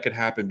deal that could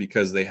happen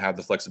because they have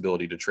the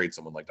flexibility to trade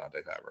someone like Dante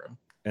Fabro.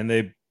 And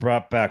they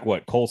brought back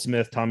Cole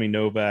Smith, Tommy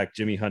Novak,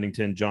 Jimmy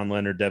Huntington, John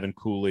Leonard, Devin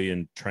Cooley,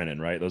 and Trennan,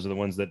 right? Those are the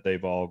ones that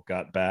they've all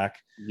got back.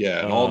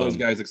 Yeah, and all those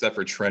guys except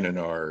for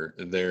Trennan are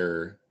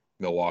their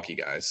Milwaukee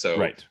guys. So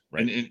right.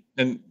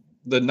 And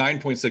the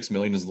 9.6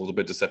 million is a little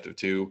bit deceptive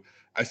too.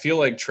 I feel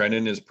like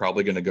Trennan is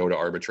probably going to go to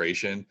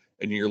arbitration,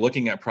 and you're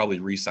looking at probably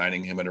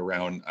re-signing him at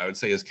around, I would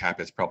say his cap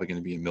is probably going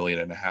to be $1.5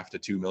 million to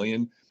 $2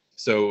 million.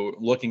 So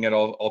looking at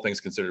all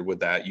things considered with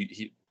that,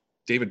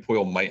 David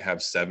Poile might have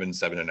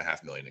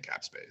 $7.5 million in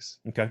cap space.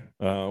 Okay.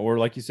 Or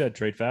like you said,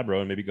 trade Fabro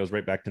and maybe goes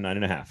right back to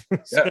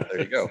 9.5. Yeah,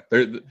 there you go.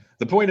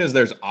 The point is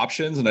there's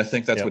options. And I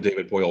think that's what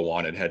David Poile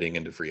wanted heading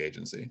into free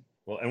agency.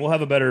 Well, and we'll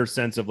have a better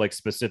sense of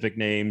specific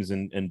names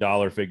and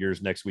dollar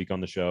figures next week on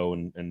the show.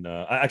 And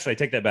actually I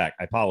take that back.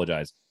 I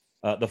apologize.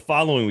 The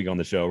following week on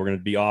the show, we're going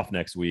to be off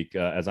next week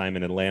as I'm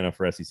in Atlanta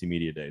for SEC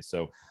Media Days.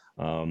 So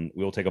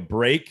we'll take a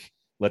break,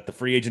 let the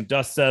free agent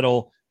dust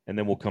settle, and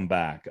then we'll come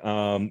back.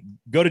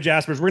 Go to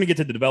Jasper's. We're going to get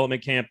to the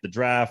development camp, the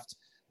draft,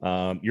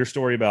 your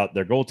story about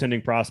their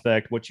goaltending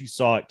prospect, what you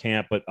saw at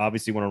camp. But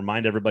obviously want to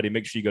remind everybody,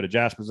 make sure you go to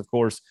Jasper's, of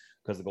course,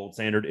 because the Gold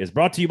Standard is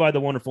brought to you by the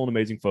wonderful and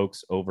amazing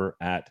folks over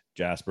at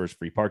Jasper's.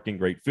 Free parking,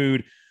 great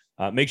food.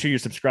 Make sure you're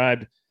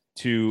subscribed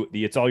to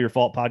the It's All Your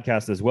Fault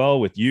podcast as well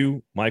with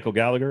you, Michael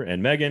Gallagher,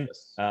 and Megan,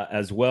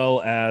 as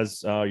well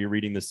as you're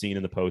reading the scene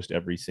in the post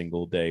every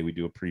single day. We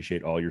do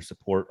appreciate all your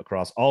support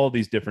across all of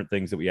these different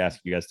things that we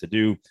ask you guys to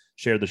do.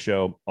 Share the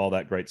show, all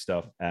that great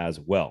stuff as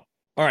well.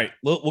 All right,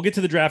 we'll get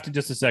to the draft in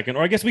just a second,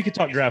 or I guess we could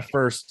talk draft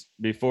first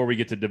before we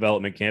get to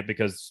development camp,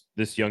 because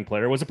this young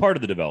player was a part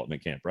of the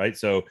development camp, right?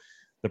 So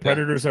the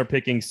Predators are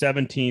picking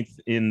 17th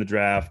in the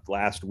draft.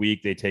 Last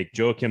week, they take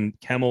Joakim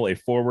Kemmel, a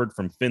forward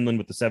from Finland,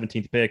 with the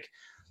 17th pick.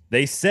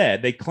 They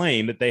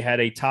claimed that they had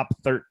a top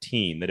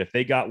 13, that if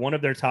they got one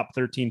of their top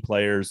 13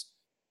 players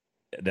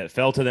that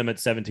fell to them at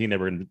 17, they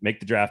were going to make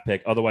the draft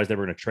pick. Otherwise, they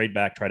were going to trade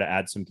back, try to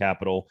add some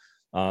capital.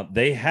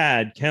 They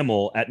had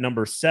Kemmel at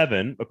number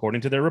 7,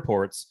 according to their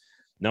reports,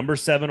 number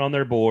 7 on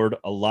their board.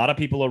 A lot of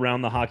people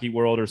around the hockey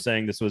world are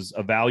saying this was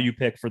a value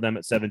pick for them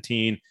at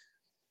 17.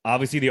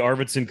 Obviously, the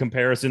Arvidsson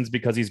comparisons,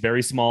 because he's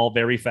very small,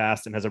 very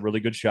fast, and has a really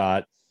good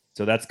shot.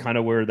 So that's kind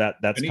of where that's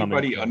anybody coming.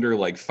 Anybody under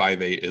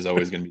 5'8" is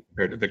always going to be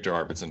compared to Victor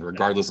Arvidsson,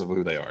 regardless of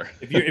who they are.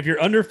 If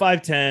you're under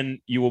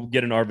 5'10", you will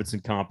get an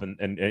Arvidsson comp, and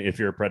if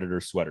you're a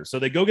Predator sweater. So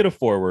they go get a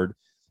forward.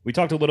 We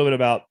talked a little bit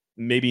about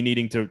maybe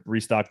needing to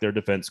restock their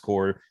defense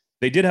core.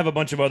 They did have a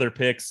bunch of other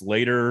picks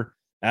later.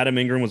 Adam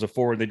Ingram was a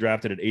forward they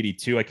drafted at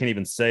 82. I can't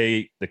even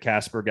say the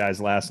Casper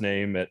guy's last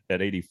name at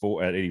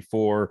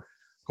 84.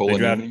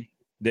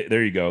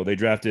 There you go. They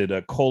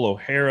drafted Cole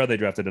O'Hara. They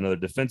drafted another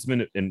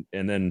defenseman and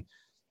then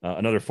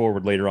another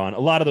forward later on. A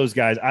lot of those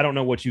guys, I don't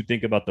know what you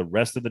think about the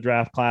rest of the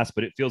draft class,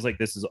 but it feels like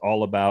this is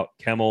all about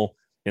Kemmel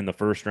in the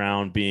first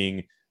round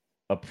being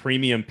a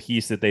premium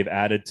piece that they've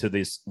added to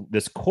this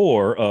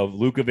core of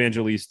Luke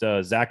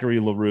Evangelista, Zachary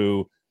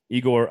Leroux,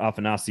 Igor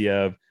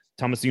Afanasiev.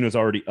 Tomasino's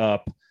already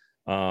up.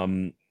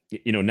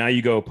 Now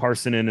you go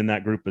Parsonen in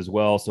that group as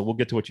well. So we'll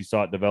get to what you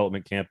saw at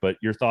development camp, but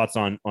your thoughts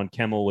on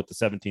Kemmel with the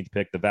 17th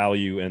pick, the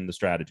value and the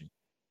strategy.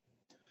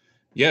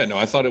 Yeah, no,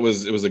 I thought it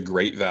was a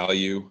great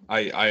value.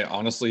 I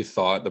honestly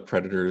thought the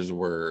Predators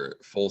were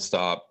full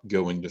stop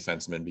going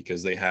defenseman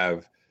because they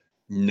have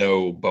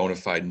no bona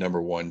fide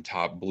number 1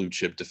 top blue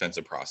chip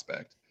defensive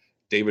prospect.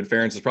 David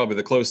Ferentz is probably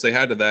the closest they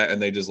had to that,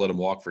 and they just let him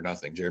walk for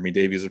nothing. Jeremy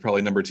Davies is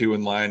probably number 2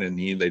 in line, and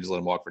they just let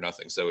him walk for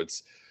nothing. So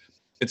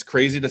it's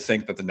crazy to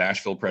think that the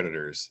Nashville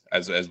Predators,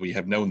 as we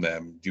have known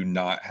them, do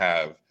not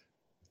have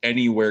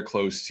anywhere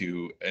close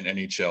to an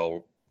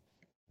NHL,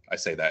 I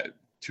say that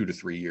 2 to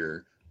 3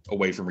 year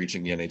away from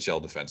reaching the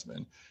NHL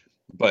defenseman.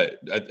 But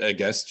I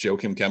guess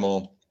Joakim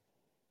Kemmel,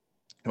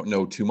 I don't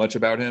know too much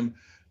about him,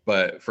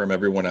 but from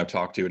everyone I've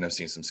talked to, and I've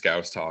seen some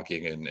scouts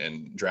talking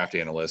and draft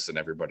analysts and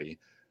everybody,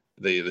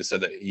 they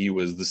said that he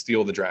was the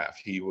steal of the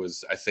draft.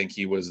 I think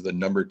he was the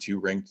number 2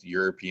 ranked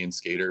European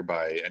skater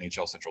by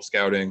NHL Central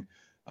Scouting.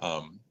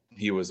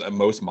 He was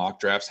most mock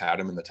drafts had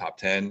him in the top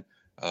 10.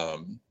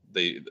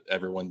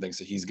 Everyone thinks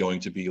that he's going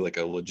to be like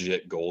a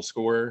legit goal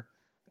scorer.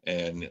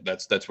 And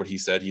that's what he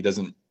said. He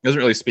doesn't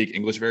really speak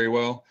English very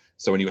well.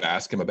 So when you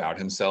ask him about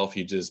himself,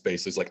 he just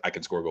basically is like, I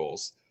can score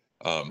goals.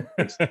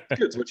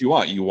 It's what you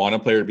want. You want a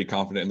player to be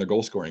confident in their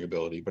goal scoring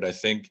ability. But I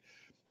think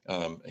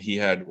he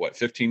had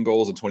 15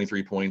 goals and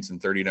 23 points in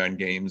 39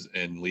 games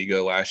in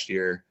Liga last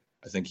year.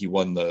 I think he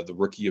won the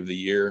Rookie of the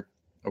Year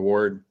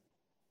award.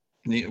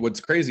 And what's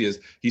crazy is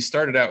he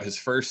started out his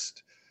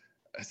first,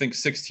 I think,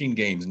 16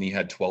 games and he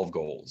had 12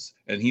 goals,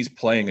 and he's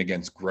playing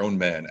against grown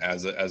men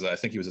as I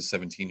think he was a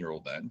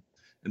 17-year-old then.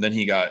 And then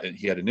he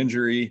had an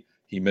injury.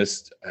 He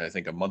missed, I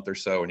think, a month or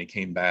so, and he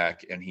came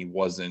back and he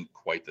wasn't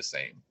quite the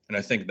same. And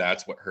I think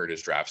that's what hurt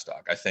his draft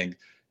stock. I think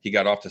he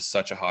got off to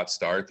such a hot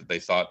start that they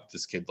thought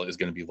this kid is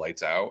going to be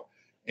lights out.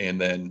 And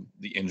then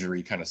the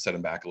injury kind of set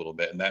him back a little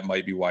bit. And that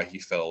might be why he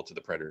fell to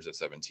the Predators at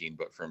 17.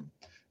 But from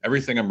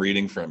everything I'm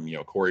reading from,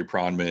 Corey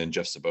Pronman,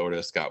 Jeff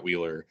Sabota, Scott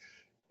Wheeler,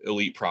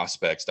 elite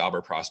prospects,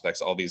 Dauber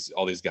prospects, all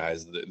these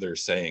guys, they're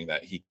saying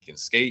that he can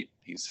skate,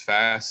 he's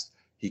fast,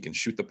 he can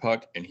shoot the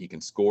puck, and he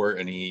can score,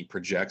 and he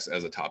projects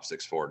as a top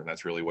 6 forward. And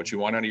that's really what you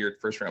want out of your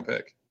first round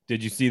pick.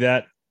 Did you see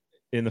that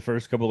in the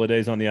first couple of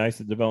days on the ice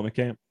at development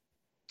camp?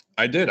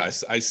 I did. I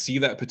see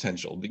that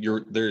potential.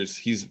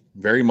 He's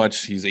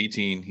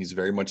 18. He's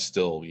very much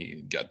still,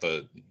 he got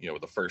the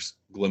first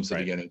glimpse of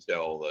the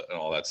NHL and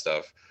all that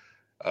stuff.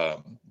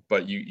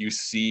 But you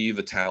see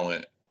the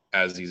talent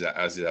as he's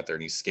out there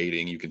and he's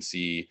skating. You can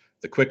see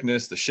the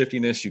quickness, the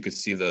shiftiness. You could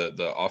see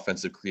the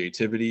offensive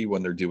creativity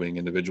when they're doing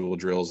individual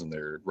drills and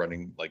they're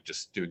running, like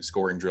just doing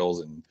scoring drills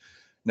and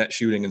net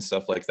shooting and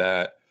stuff like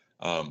that.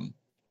 And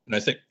I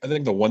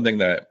think the one thing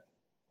that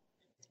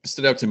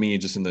stood out to me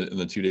just in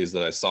the 2 days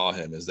that I saw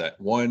him is that,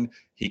 one,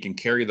 he can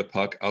carry the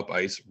puck up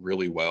ice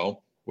really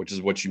well, which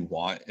is what you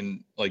want.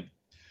 And like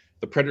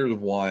the Predators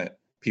want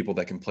people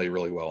that can play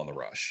really well in the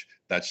rush.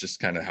 That's just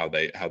kind of how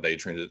they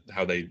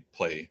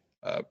play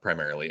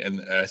primarily.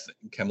 And I think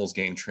Kemmel's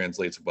game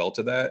translates well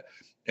to that.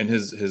 And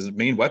his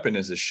main weapon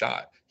is his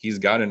shot. He's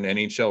got an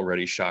NHL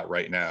ready shot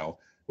right now,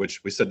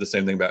 which we said the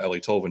same thing about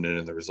Eeli Tolvanen,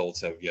 and the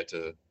results have yet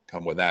to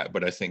come with that.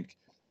 But I think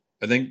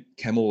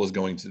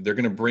Kemmel they're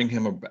going to bring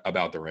him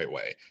about the right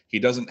way. He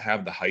doesn't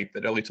have the hype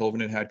that Eeli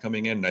Tolvanen had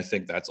coming in. And I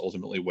think that's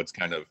ultimately what's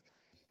kind of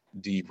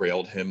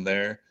derailed him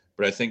there.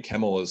 But I think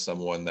Kemmel is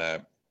someone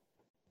that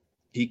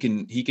he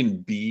can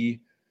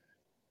be,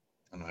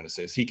 I don't know how to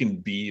say this. He can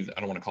be, I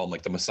don't want to call him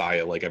like the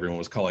Messiah, like everyone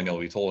was calling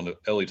Eeli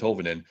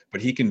Tolvanen,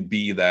 but he can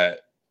be that.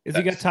 He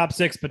got top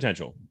 6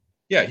 potential?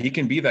 Yeah, he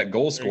can be that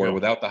goal scorer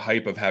without the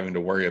hype of having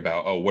to worry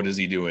about, what is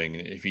he doing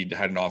if he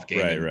had an off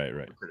game,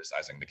 right.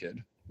 Criticizing the kid.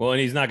 Well, and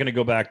he's not going to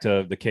go back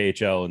to the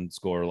KHL and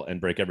score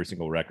and break every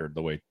single record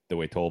the way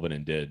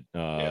Tolvanen did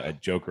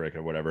at Jokerit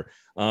or whatever.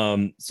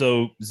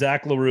 So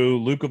Zach LaRue,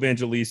 Luke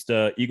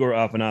Evangelista, Igor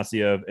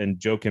Afanasyev, and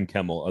Joakim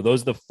Kemmel. Are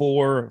those the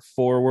 4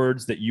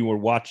 forwards that you were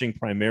watching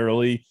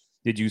primarily?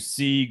 Did you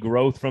see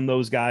growth from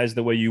those guys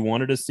the way you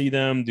wanted to see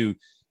them?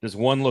 Does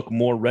one look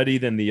more ready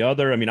than the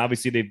other? I mean,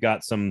 obviously they've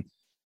got some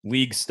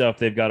league stuff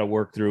they've got to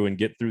work through and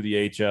get through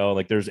the HL.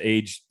 Like there's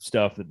age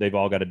stuff that they've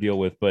all got to deal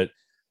with, but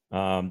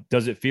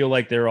does it feel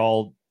like they're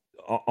all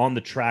on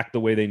the track the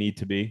way they need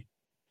to be?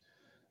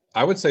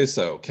 I would say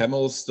so.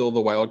 Kemmel's still the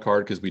wild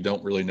card because we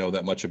don't really know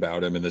that much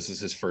about him, and this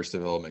is his first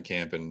development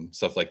camp and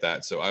stuff like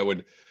that. So I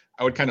would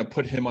kind of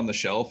put him on the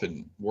shelf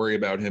and worry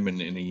about him in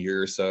a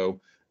year or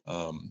so.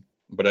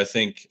 But I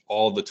think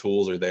all the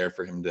tools are there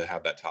for him to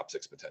have that top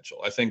 6 potential.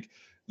 I think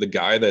the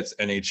guy that's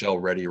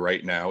NHL ready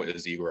right now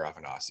is Igor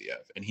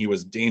Afanasyev, and he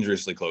was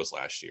dangerously close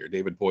last year.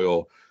 David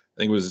Poyle,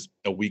 I think it was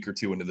a week or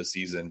 2 into the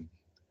season,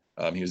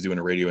 he was doing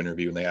a radio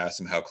interview and they asked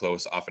him how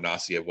close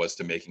Afanasyev was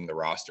to making the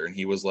roster. And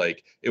he was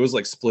like, it was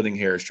like splitting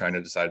hairs trying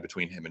to decide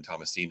between him and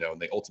Tomasino.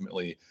 And they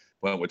ultimately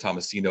went with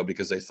Tomasino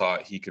because they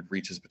thought he could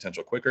reach his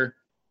potential quicker.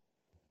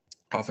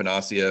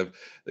 Afanasyev,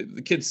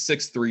 the kid's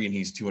 6'3" and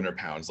he's 200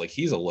 pounds. Like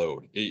he's a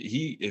load.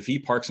 If he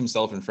parks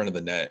himself in front of the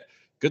net,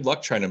 good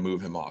luck trying to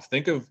move him off.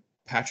 Think of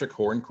Patrick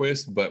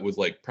Hornquist, but with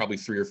like probably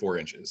 3 or 4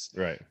 inches.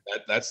 Right.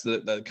 That's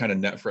the kind of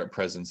net threat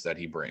presence that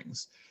he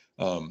brings.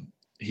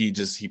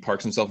 He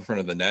parks himself in front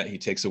of the net. He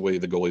takes away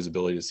the goalie's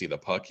ability to see the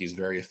puck. He's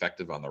very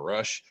effective on the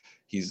rush.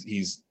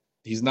 He's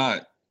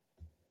not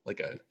like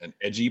an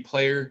edgy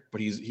player, but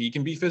he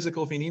can be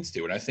physical if he needs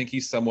to. And I think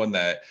he's someone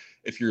that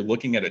if you're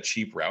looking at a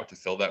cheap route to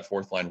fill that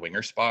 4th line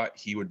winger spot,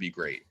 he would be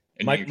great.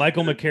 And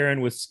Michael McCarron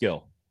with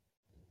skill.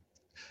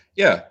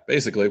 Yeah,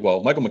 basically.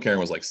 Well, Michael McCarron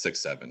was like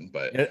 6'7",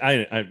 but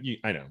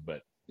I know,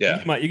 but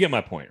yeah, you get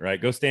my point,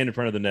 right? Go stand in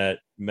front of the net,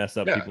 mess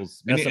up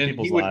people's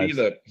lives.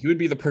 He would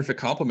be the perfect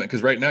complement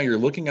because right now you're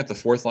looking at the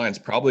 4th line is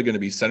probably going to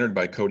be centered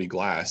by Cody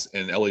Glass,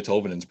 and Eeli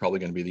Tolvanen's probably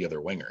going to be the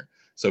other winger.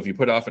 So if you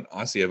put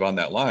Afanasyev on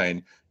that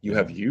line, you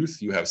have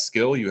youth, you have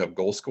skill, you have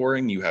goal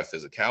scoring, you have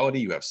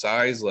physicality, you have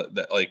size.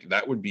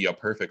 That would be a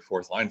perfect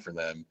 4th line for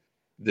them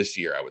this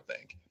year, I would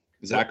think.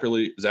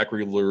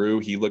 Zachary LaRue,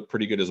 he looked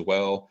pretty good as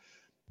well.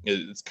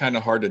 It's kind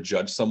of hard to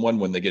judge someone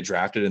when they get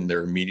drafted and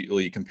they're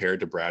immediately compared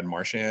to Brad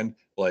Marchand.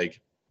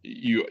 Like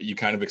you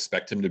kind of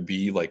expect him to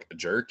be like a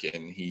jerk,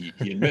 and he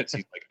admits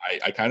he's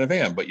like, I kind of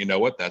am, but you know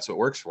what? That's what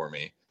works for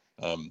me.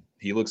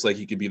 He looks like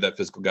he could be that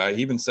physical guy.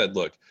 He even said,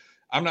 look,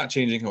 I'm not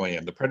changing who I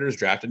am. The Predators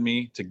drafted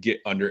me to get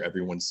under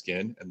everyone's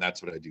skin, and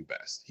that's what I do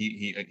best.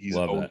 He's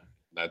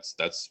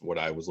that's what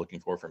I was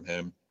looking for from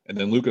him. And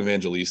then Luke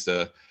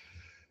Evangelista,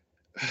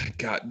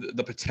 God,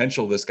 the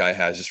potential this guy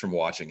has just from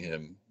watching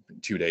him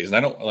 2 days.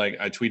 And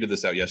I tweeted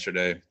this out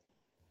yesterday,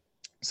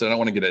 so I don't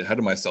want to get ahead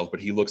of myself, but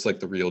he looks like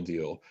the real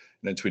deal.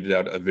 And I tweeted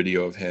out a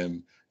video of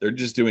him. They're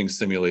just doing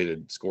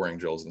simulated scoring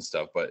drills and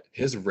stuff, but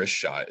his wrist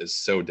shot is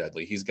so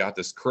deadly. He's got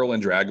this curl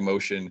and drag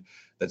motion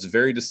that's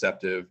very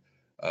deceptive.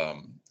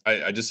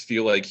 I just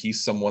feel like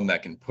he's someone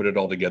that can put it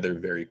all together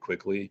very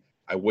quickly.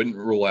 I wouldn't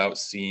rule out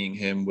seeing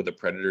him with the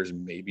Predators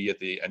maybe at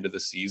the end of the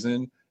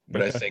season,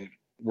 but I think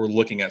we're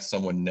looking at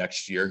someone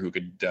next year who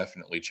could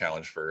definitely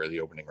challenge for the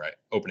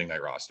opening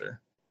night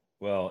roster.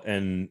 Well,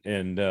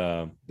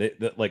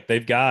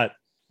 they've got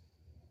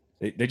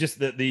they just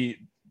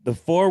the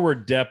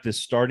forward depth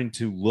is starting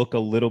to look a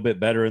little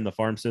bit better in the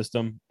farm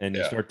system, and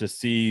you start to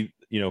see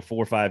 4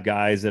 or 5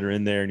 guys that are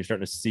in there, and you're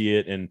starting to see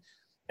it, and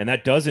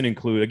that doesn't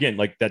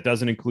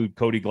include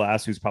Cody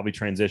Glass, who's probably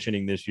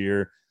transitioning this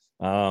year.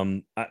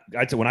 When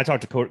I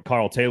talked to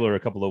Carl Taylor a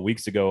couple of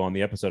weeks ago on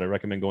the episode, I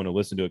recommend going to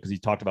listen to it because he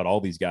talked about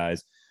all these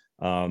guys.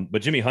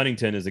 But Jimmy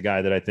Huntington is a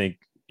guy that I think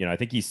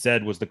he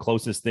said was the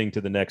closest thing to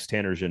the next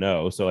Tanner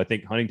Jeannot. So I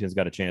think Huntington's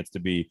got a chance to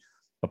be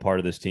a part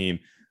of this team.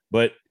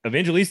 But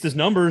Evangelista's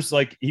numbers,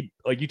 like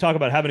you talk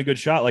about having a good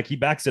shot, like he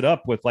backs it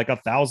up with like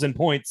 1,000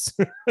 points.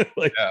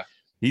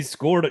 He's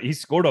scored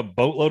a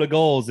boatload of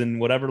goals in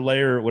whatever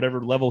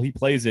level he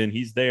plays in.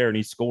 He's there and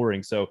he's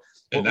scoring. So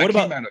and that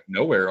came out of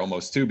nowhere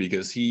almost too,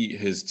 because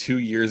his 2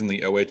 years in the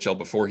OHL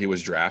before he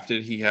was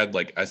drafted, he had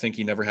I think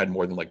he never had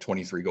more than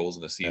 23 goals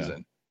in a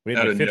season.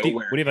 Yeah. What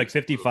do you have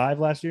 55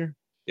 last year?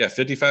 Yeah,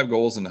 55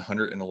 goals and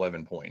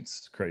 111 points.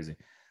 It's crazy.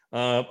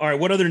 All right,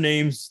 what other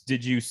names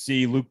did you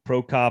see? Luke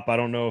Prokop, I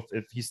don't know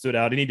if he stood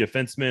out. Any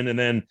defensemen? And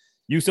then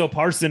Juuso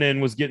Parssinen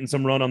was getting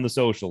some run on the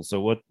social.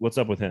 So what's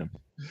up with him?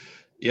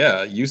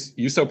 Yeah,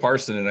 Juuso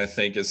Parssinen, I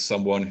think, is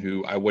someone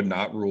who I would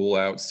not rule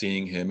out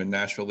seeing him in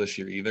Nashville this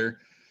year either.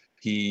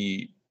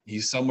 He's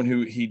someone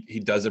who he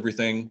does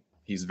everything.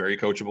 He's very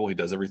coachable. He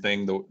does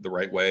everything the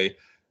right way.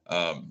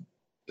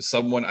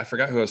 Someone, I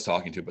forgot who I was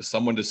talking to, but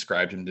someone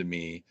described him to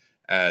me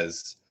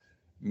as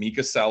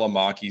Mika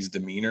Salamaki's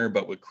demeanor,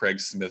 but with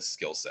Craig Smith's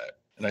skill set.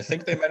 And I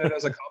think they meant it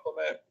as a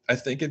compliment. I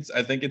think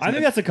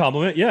that's a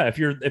compliment. Yeah. If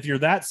you're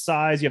that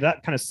size, you have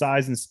that kind of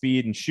size and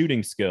speed and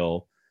shooting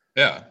skill.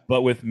 Yeah.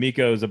 But with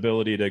Mika's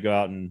ability to go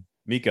out and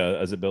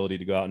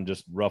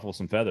just ruffle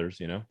some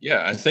feathers,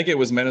 Yeah. I think it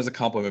was meant as a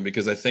compliment,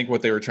 because I think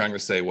what they were trying to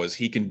say was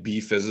he can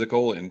be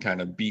physical and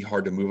kind of be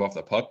hard to move off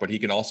the puck, but he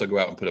can also go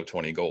out and put up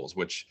 20 goals,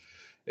 which,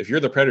 if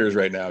you're the Predators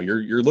right now,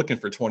 you're looking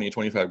for 20,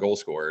 25 goal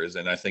scorers,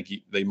 and I think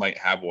they might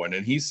have one.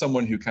 And he's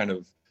someone who kind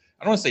of,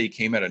 I don't want to say he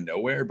came out of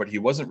nowhere, but he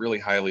wasn't really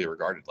highly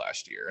regarded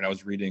last year. And I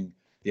was reading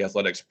the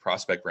Athletics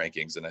prospect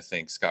rankings, and I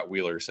think Scott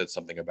Wheeler said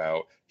something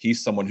about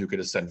he's someone who could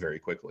ascend very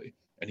quickly.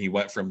 And he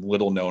went from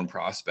little known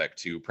prospect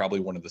to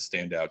probably one of the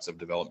standouts of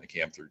development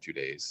camp through 2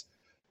 days.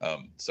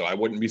 So I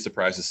wouldn't be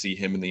surprised to see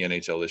him in the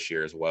NHL this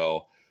year as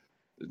well.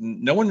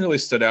 No one really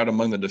stood out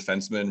among the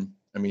defensemen.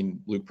 I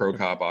mean, Luke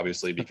Prokop,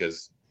 obviously,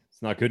 because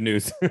not good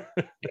news.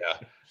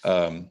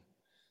 Yeah.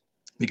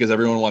 Because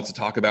everyone wants to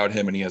talk about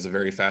him, and he has a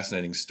very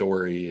fascinating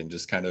story, and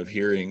just kind of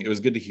it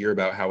was good to hear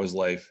about how his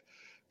life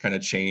kind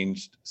of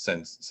changed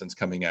since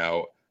coming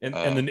out. And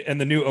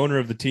the new owner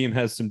of the team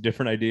has some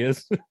different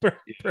ideas,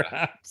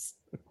 perhaps.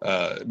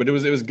 But it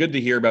was good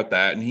to hear about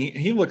that. And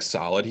he looks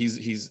solid.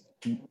 He's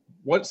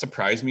what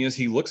surprised me is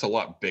he looks a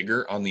lot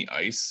bigger on the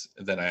ice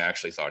than I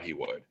actually thought he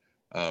would.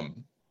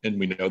 And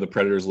we know the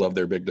Predators love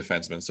their big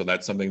defensemen, so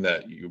that's something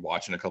that you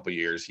watch in a couple of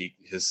years.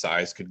 His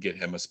size could get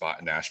him a spot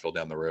in Nashville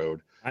down the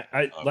road.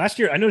 I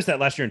noticed that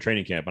last year in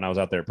training camp when I was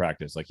out there at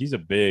practice. Like, he's a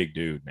big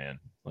dude, man.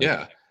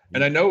 Yeah,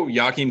 and I know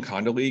Joachim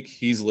Kondolik,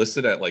 he's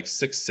listed at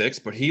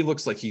 6'6", but he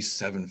looks like he's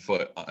 7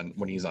 foot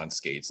when he's on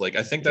skates. Like,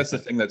 I think that's the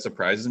thing that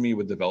surprises me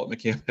with development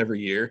camp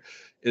every year,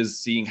 is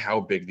seeing how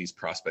big these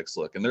prospects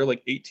look. And they're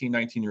 18,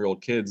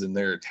 19-year-old kids, and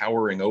they're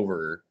towering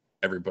over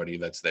everybody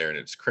that's there, and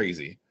it's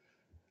crazy.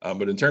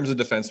 But in terms of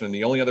defensemen,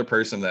 the only other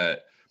person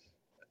that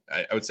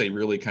I would say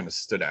really kind of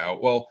stood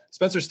out, well,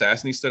 Spencer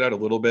Stastny stood out a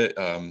little bit.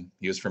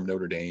 He was from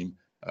Notre Dame.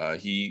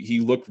 He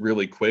looked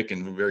really quick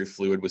and very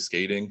fluid with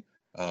skating.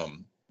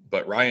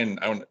 But Ryan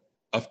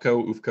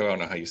Ufko, I don't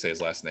know how you say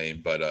his last name,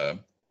 but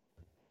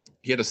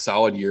he had a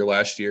solid year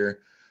last year.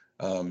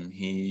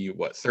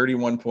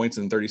 31 points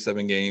in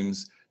 37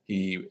 games.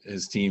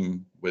 His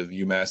team with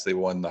UMass, they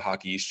won the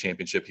Hockey East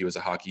championship. He was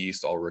a Hockey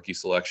East all rookie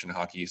selection,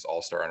 Hockey East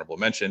all-star honorable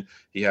mention.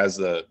 He has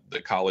the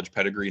college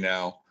pedigree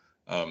now.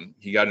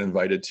 He got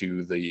invited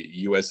to the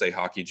USA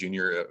Hockey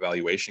Junior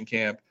Evaluation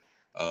Camp.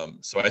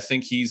 So I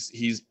think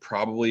he's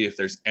probably, if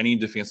there's any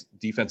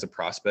defensive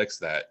prospects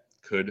that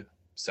could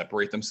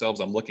separate themselves,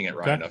 I'm looking at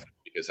Ryan Ufko,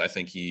 because I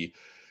think he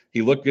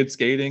looked good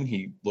skating.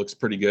 He looks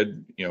pretty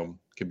good.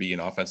 Could be an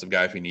offensive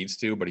guy if he needs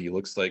to, but he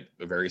looks like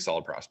a very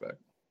solid prospect.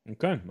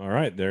 Okay. All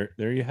right. There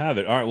you have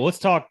it. All right. Well, let's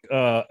talk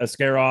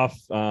Askarov.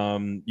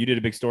 You did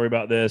a big story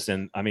about this.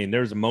 And I mean,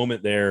 there's a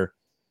moment there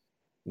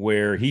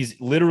where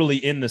he's literally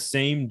in the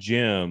same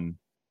gym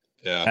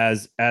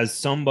as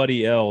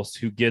somebody else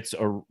who gets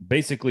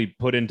basically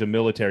put into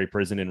military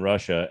prison in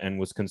Russia and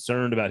was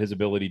concerned about his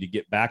ability to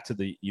get back to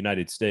the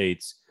United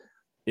States.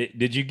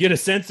 Did you get a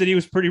sense that he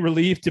was pretty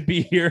relieved to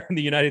be here in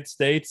the United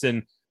States?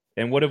 And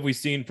what have we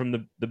seen from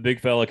the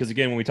big fella? Because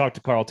again, when we talked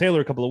to Carl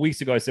Taylor a couple of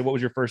weeks ago, I said, what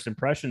was your first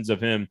impressions of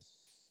him?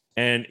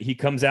 And he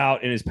comes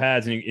out in his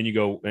pads and you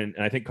go, and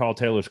I think Carl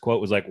Taylor's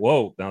quote was like,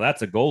 whoa, now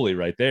that's a goalie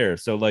right there.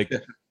 So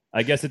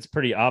I guess it's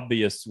pretty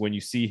obvious when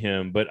you see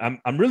him, but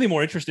I'm really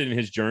more interested in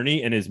his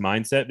journey and his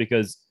mindset,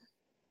 because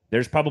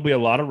there's probably a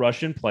lot of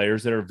Russian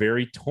players that are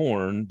very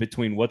torn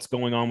between what's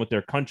going on with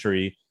their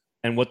country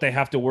and what they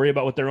have to worry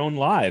about with their own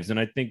lives. And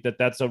I think that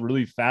that's a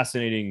really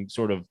fascinating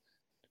sort of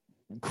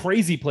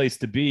crazy place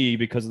to be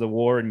because of the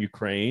war in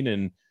Ukraine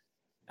and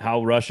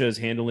how Russia is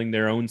handling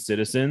their own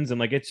citizens. And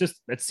like,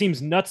 it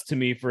seems nuts to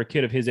me for a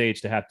kid of his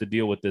age to have to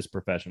deal with this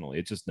professionally.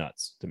 It's just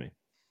nuts to me.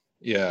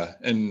 Yeah.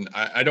 And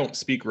I don't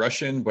speak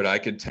Russian, but I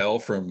could tell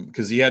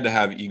because he had to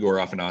have Igor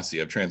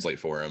Afanasyev translate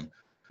for him.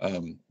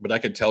 But I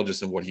could tell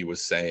just in what he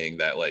was saying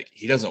that like,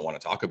 he doesn't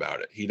want to talk about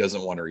it. He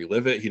doesn't want to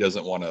relive it. He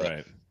doesn't want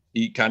to,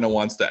 he kind of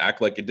wants to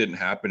act like it didn't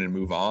happen and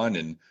move on.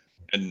 And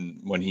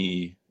when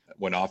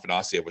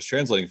Afanasyev was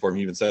translating for him,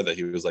 he even said that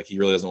he was like, he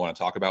really doesn't want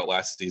to talk about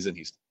last season.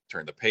 He's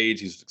turned the page.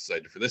 He's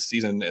excited for this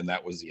season. And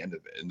that was the end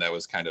of it. And that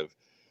was kind of,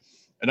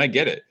 and I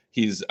get it.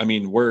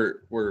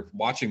 We're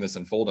watching this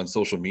unfold on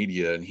social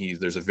media, and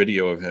there's a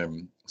video of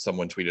him,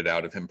 someone tweeted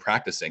out of him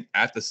practicing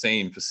at the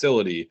same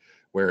facility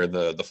where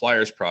the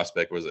Flyers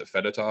prospect was at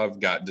Fedotov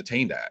got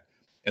detained at.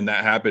 And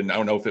that happened. I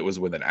don't know if it was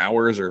within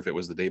hours or if it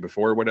was the day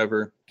before or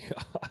whatever.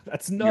 God,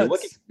 that's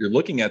nuts. You're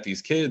looking at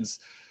these kids.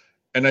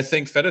 And I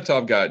think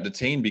Fedotov got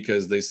detained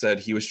because they said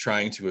he was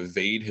trying to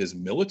evade his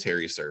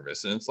military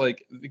service. And it's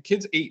like, the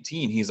kid's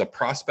 18. He's a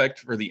prospect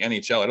for the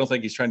NHL. I don't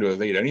think he's trying to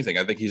evade anything.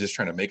 I think he's just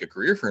trying to make a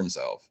career for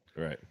himself.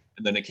 Right.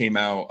 And then it came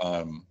out,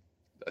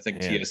 I think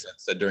TSN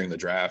said during the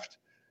draft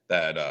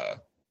that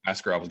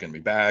Askarov was going to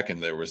be back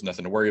and there was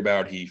nothing to worry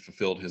about. He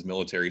fulfilled his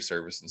military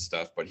service and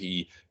stuff. But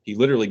he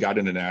literally got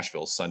into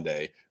Nashville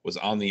Sunday, was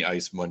on the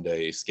ice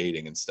Monday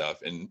skating and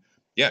stuff. And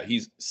yeah,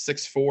 he's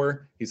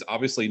 6'4". He's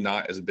obviously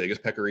not as big as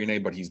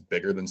Pecorine, but he's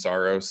bigger than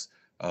Saros.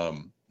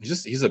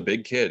 He's a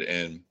big kid.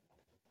 And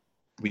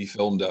we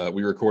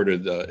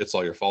recorded It's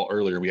All Your Fault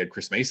earlier. We had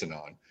Chris Mason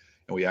on,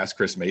 and we asked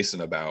Chris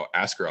Mason about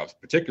Askarov,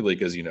 particularly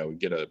because,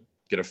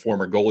 get a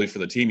former goalie for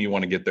the team. You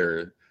want to get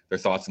their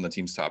thoughts on the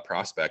team's top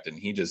prospect. And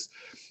he just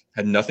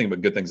had nothing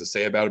but good things to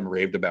say about him,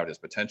 raved about his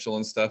potential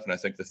and stuff. And I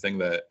think the thing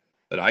that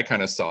I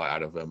kind of saw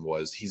out of him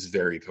was he's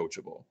very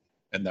coachable.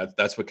 And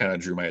that's what kind of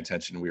drew my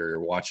attention. We were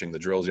watching the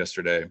drills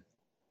yesterday.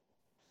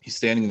 He's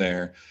standing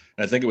there,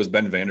 and I think it was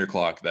Ben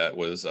Vanderklok that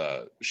was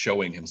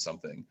showing him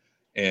something.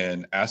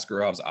 And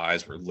Askarov's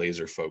eyes were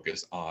laser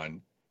focused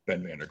on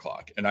Ben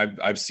Vanderklok. And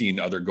I've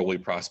seen other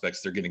goalie prospects.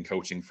 They're getting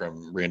coaching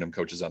from random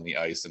coaches on the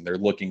ice, and they're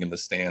looking in the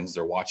stands.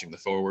 They're watching the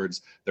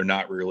forwards. They're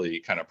not really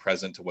kind of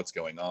present to what's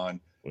going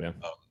on. Yeah.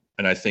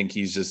 And I think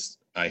he's just,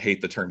 I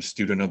hate the term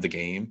student of the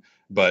game,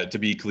 but to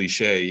be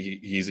cliche,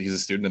 he's a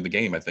student of the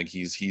game. I think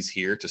he's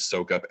here to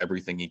soak up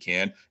everything he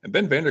can. And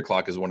Ben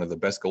Vanderklok is one of the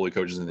best goalie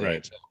coaches in the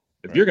NHL.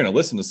 If you're going to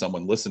listen to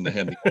someone, listen to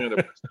him. The only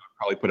other person I would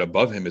probably put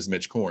above him is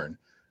Mitch Korn.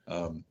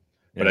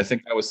 But I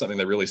think that was something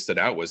that really stood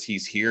out was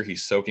he's here,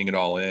 he's soaking it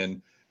all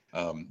in.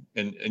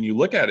 And you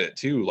look at it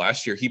too,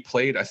 last year he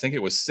played, I think it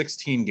was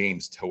 16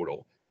 games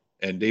total.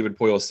 And David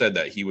Poile said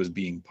that he was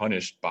being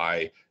punished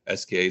by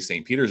SKA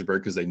St.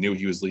 Petersburg because they knew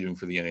he was leaving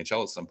for the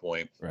NHL at some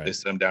point. Right. They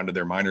sent him down to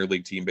their minor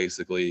league team,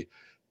 basically.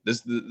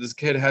 This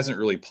kid hasn't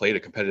really played a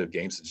competitive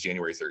game since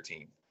January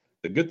 13th.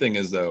 The good thing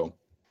is, though,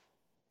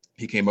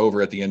 he came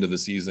over at the end of the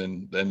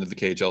season, the end of the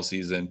KHL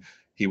season.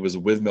 He was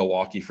with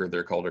Milwaukee for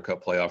their Calder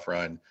Cup playoff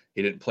run.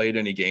 He didn't play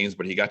any games,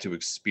 but he got to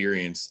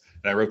experience,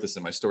 and I wrote this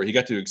in my story, he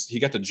got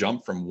to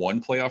jump from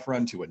one playoff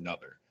run to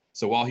another.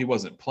 So while he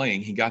wasn't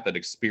playing, he got that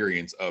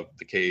experience of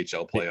the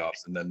KHL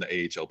playoffs and then the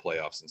AHL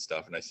playoffs and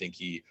stuff. And I think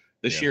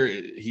this year,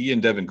 he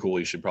and Devin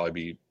Cooley should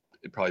probably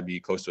be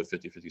close to a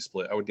 50-50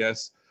 split, I would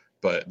guess.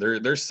 But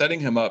they're setting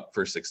him up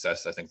for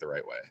success, I think, the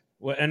right way.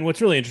 Well, and what's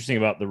really interesting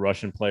about the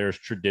Russian players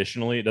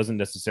traditionally, it doesn't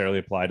necessarily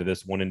apply to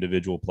this one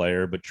individual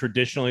player, but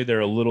traditionally they're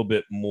a little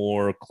bit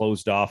more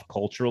closed off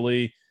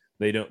culturally.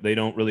 They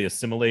don't really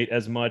assimilate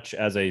as much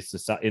as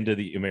into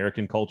the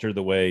American culture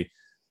the way,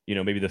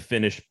 maybe the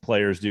Finnish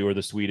players do or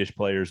the Swedish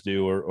players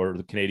do, or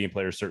the Canadian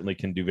players certainly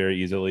can do very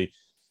easily.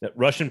 That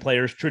Russian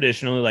players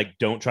traditionally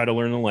don't try to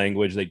learn the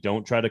language. They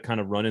don't try to kind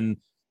of run in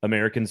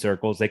American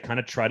circles. They kind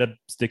of try to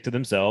stick to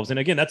themselves. And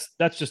again,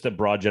 that's just a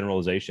broad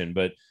generalization,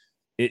 but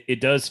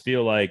it does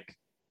feel like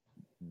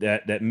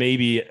that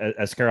maybe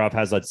Askarov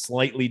has a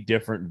slightly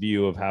different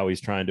view of how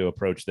he's trying to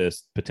approach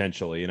this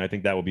potentially. And I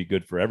think that will be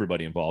good for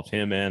everybody involved,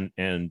 him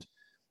and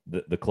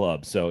the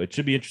club. So it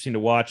should be interesting to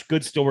watch.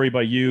 Good story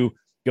by you.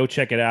 Go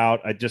check it out.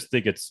 I just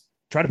think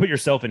try to put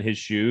yourself in his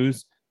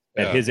shoes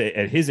at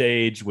his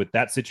age with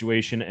that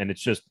situation. And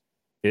it's just,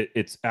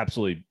 it's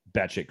absolutely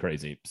batshit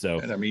crazy. So,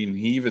 and I mean,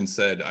 he even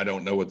said, I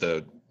don't know what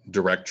the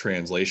direct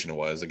translation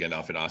was. Again,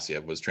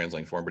 Afanasyev was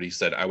translating for him, but he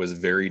said, I was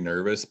very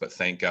nervous, but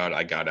thank God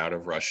I got out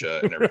of Russia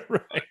and everything.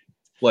 Right.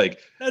 Like,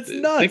 that's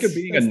nuts. Think of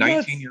being a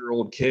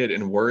 19-year-old kid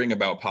and worrying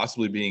about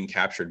possibly being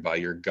captured by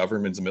your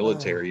government's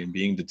military and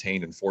being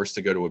detained and forced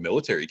to go to a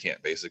military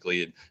camp,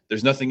 basically. And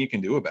there's nothing you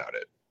can do about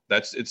it.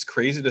 It's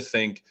crazy to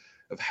think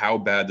of how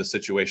bad the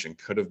situation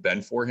could have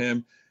been for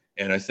him.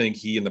 And I think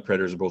he and the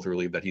Predators are both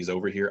relieved that he's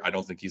over here. I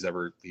don't think he's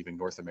ever leaving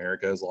North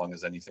America as long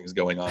as anything's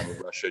going on with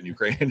Russia and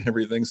Ukraine and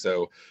everything.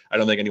 So I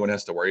don't think anyone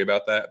has to worry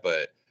about that.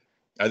 But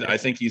I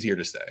think he's here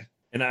to stay.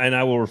 And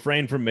I will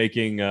refrain from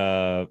making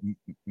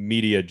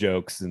media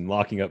jokes and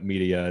locking up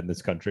media in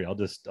this country. I'll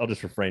just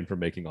refrain from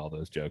making all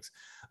those jokes.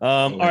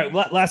 All right,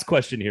 last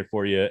question here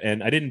for you.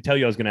 And I didn't tell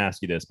you I was going to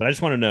ask you this, but I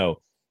just want to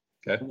know,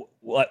 Okay.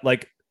 what,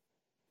 like,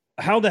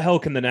 how the hell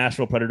can the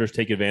Nashville Predators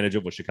take advantage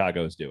of what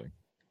Chicago is doing?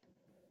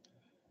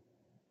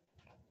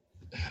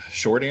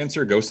 Short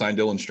answer: go sign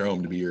Dylan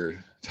Strome to be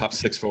your top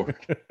 6 forward.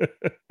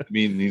 I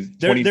mean, he's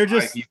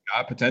 25. He's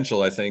got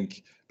potential, I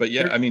think. But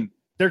yeah, I mean,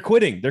 they're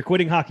quitting. They're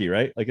quitting hockey,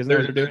 right? Like,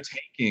 they're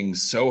tanking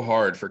so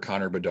hard for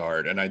Connor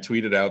Bedard, and I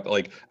tweeted out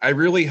like, I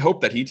really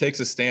hope that he takes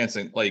a stance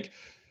and, like,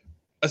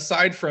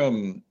 aside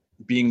from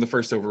being the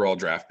first overall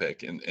draft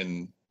pick,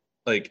 and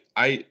like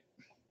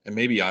and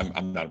maybe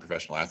I'm not a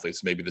professional athlete,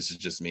 so maybe this is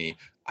just me.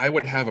 I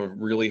would have a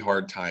really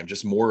hard time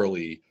just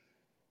morally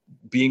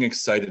being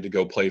excited to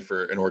go play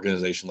for an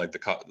organization like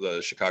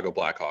the Chicago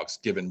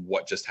Blackhawks, given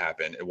what just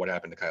happened and what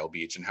happened to Kyle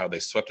Beach and how they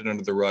swept it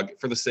under the rug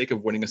for the sake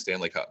of winning a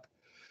Stanley Cup.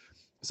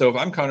 So if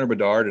I'm Connor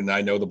Bedard and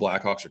I know the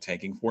Blackhawks are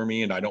tanking for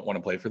me and I don't want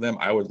to play for them,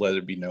 I would let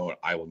it be known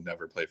I will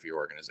never play for your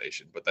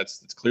organization. But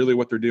that's clearly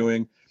what they're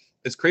doing.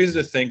 It's crazy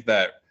to think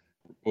that,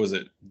 was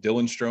it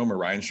Dylan Strome or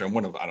Ryan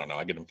Strome? I don't know.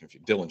 I get them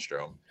confused. Dylan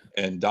Strome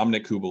and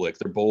Dominic Kubalik.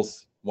 They're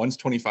both, one's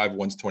 25,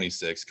 one's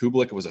 26.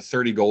 Kubalik was a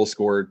 30-goal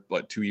scorer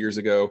 2 years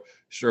ago.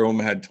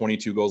 Strome had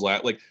 22 goals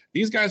last. Like,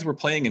 these guys were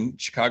playing in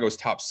Chicago's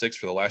top 6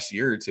 for the last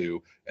year or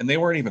two, and they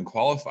weren't even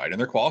qualified. And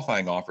their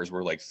qualifying offers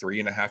were like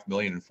 $3.5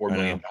 million and $4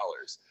 million.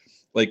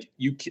 Like,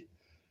 you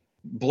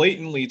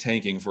blatantly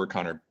tanking for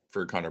Connor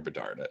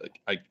Bedard.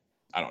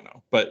 I don't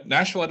know, but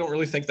Nashville, I don't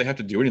really think they have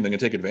to do anything to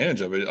take advantage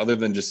of it other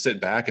than just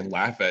sit back and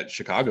laugh at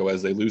Chicago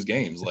as they lose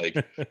games.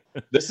 Like,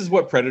 this is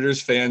what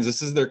Predators fans,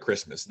 this is their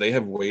Christmas. They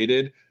have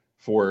waited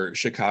for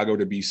Chicago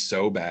to be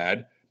so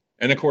bad.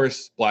 And of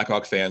course,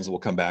 Blackhawk fans will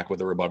come back with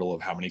a rebuttal of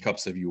how many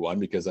cups have you won,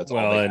 because that's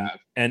all they have.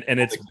 And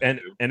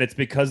it's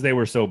because they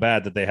were so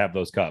bad that they have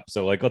those cups.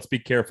 So, like, let's be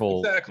careful.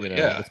 Exactly.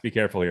 Let's be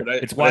careful here.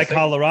 It's why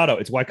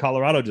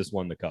Colorado just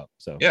won the cup.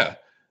 So yeah.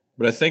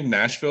 But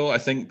I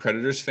think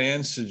Predators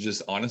fans should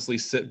just honestly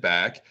sit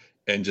back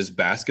and just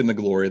bask in the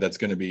glory that's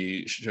going to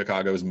be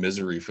Chicago's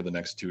misery for the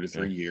next 2 to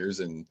 3 years.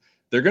 And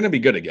they're going to be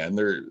good again.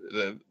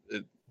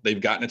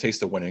 They've gotten a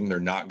taste of winning. They're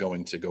not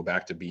going to go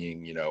back to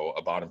being,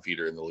 a bottom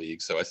feeder in the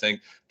league. So I think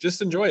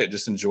just enjoy it.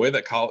 Just enjoy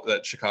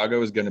that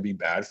Chicago is going to be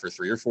bad for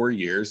 3 or 4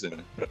 years,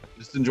 and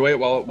just enjoy it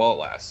while it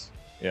lasts.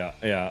 Yeah.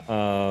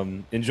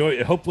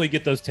 Enjoy. Hopefully,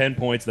 get those 10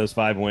 points, those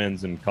 5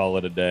 wins, and call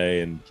it a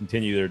day, and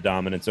continue their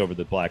dominance over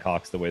the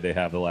Blackhawks the way they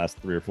have the last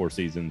 3 or 4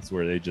 seasons,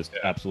 where they just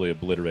absolutely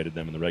obliterated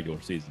them in the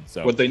regular season.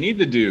 So what they need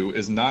to do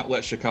is not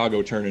let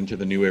Chicago turn into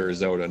the new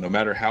Arizona. No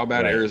matter how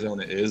bad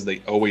Arizona is, they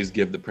always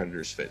give the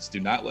Predators fits. Do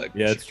not let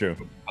it's true.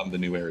 become the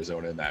new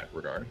Arizona in that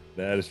regard.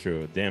 That is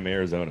true. Damn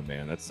Arizona,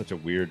 man. That's such a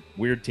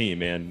weird team,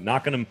 man.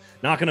 Knocking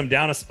them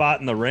down a spot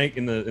in the rank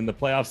in the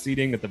playoff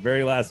seeding at the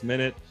very last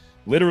minute.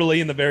 Literally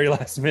in the very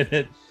last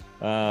minute.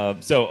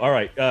 So, all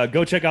right,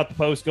 go check out the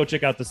post. Go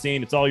check out the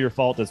scene. It's all your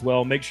fault as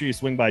well. Make sure you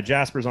swing by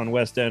Jasper's on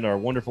West End, our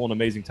wonderful and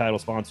amazing title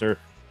sponsor.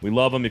 We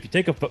love them. If you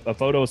take a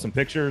photo of some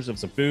pictures of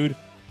some food,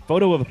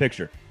 photo of a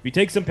picture. If you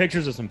take some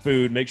pictures of some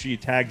food, make sure you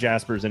tag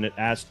Jasper's in it,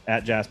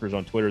 at Jasper's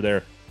on Twitter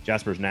there.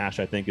 Jasper's Nash,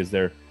 I think, is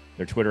their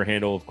Twitter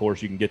handle. Of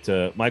course, you can get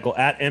to Michael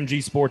at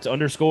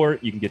MGSports_.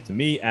 You can get to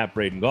me at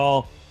Braden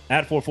Gall,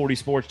 at 440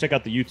 Sports. Check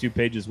out the YouTube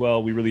page as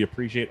well. We really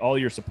appreciate all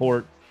your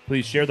support.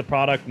 Please share the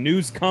product.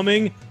 News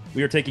coming.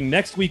 We are taking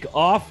next week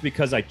off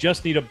because I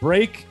just need a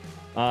break.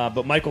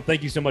 But Michael,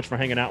 thank you so much for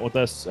hanging out with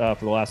us for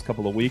the last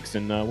couple of weeks,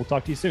 and we'll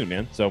talk to you soon,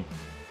 man. So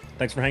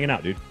thanks for hanging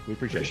out, dude. We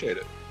appreciate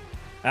it.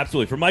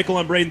 Absolutely. For Michael,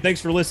 I'm Braden. Thanks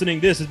for listening.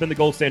 This has been the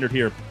Gold Standard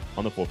here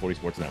on the 440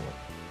 Sports Network.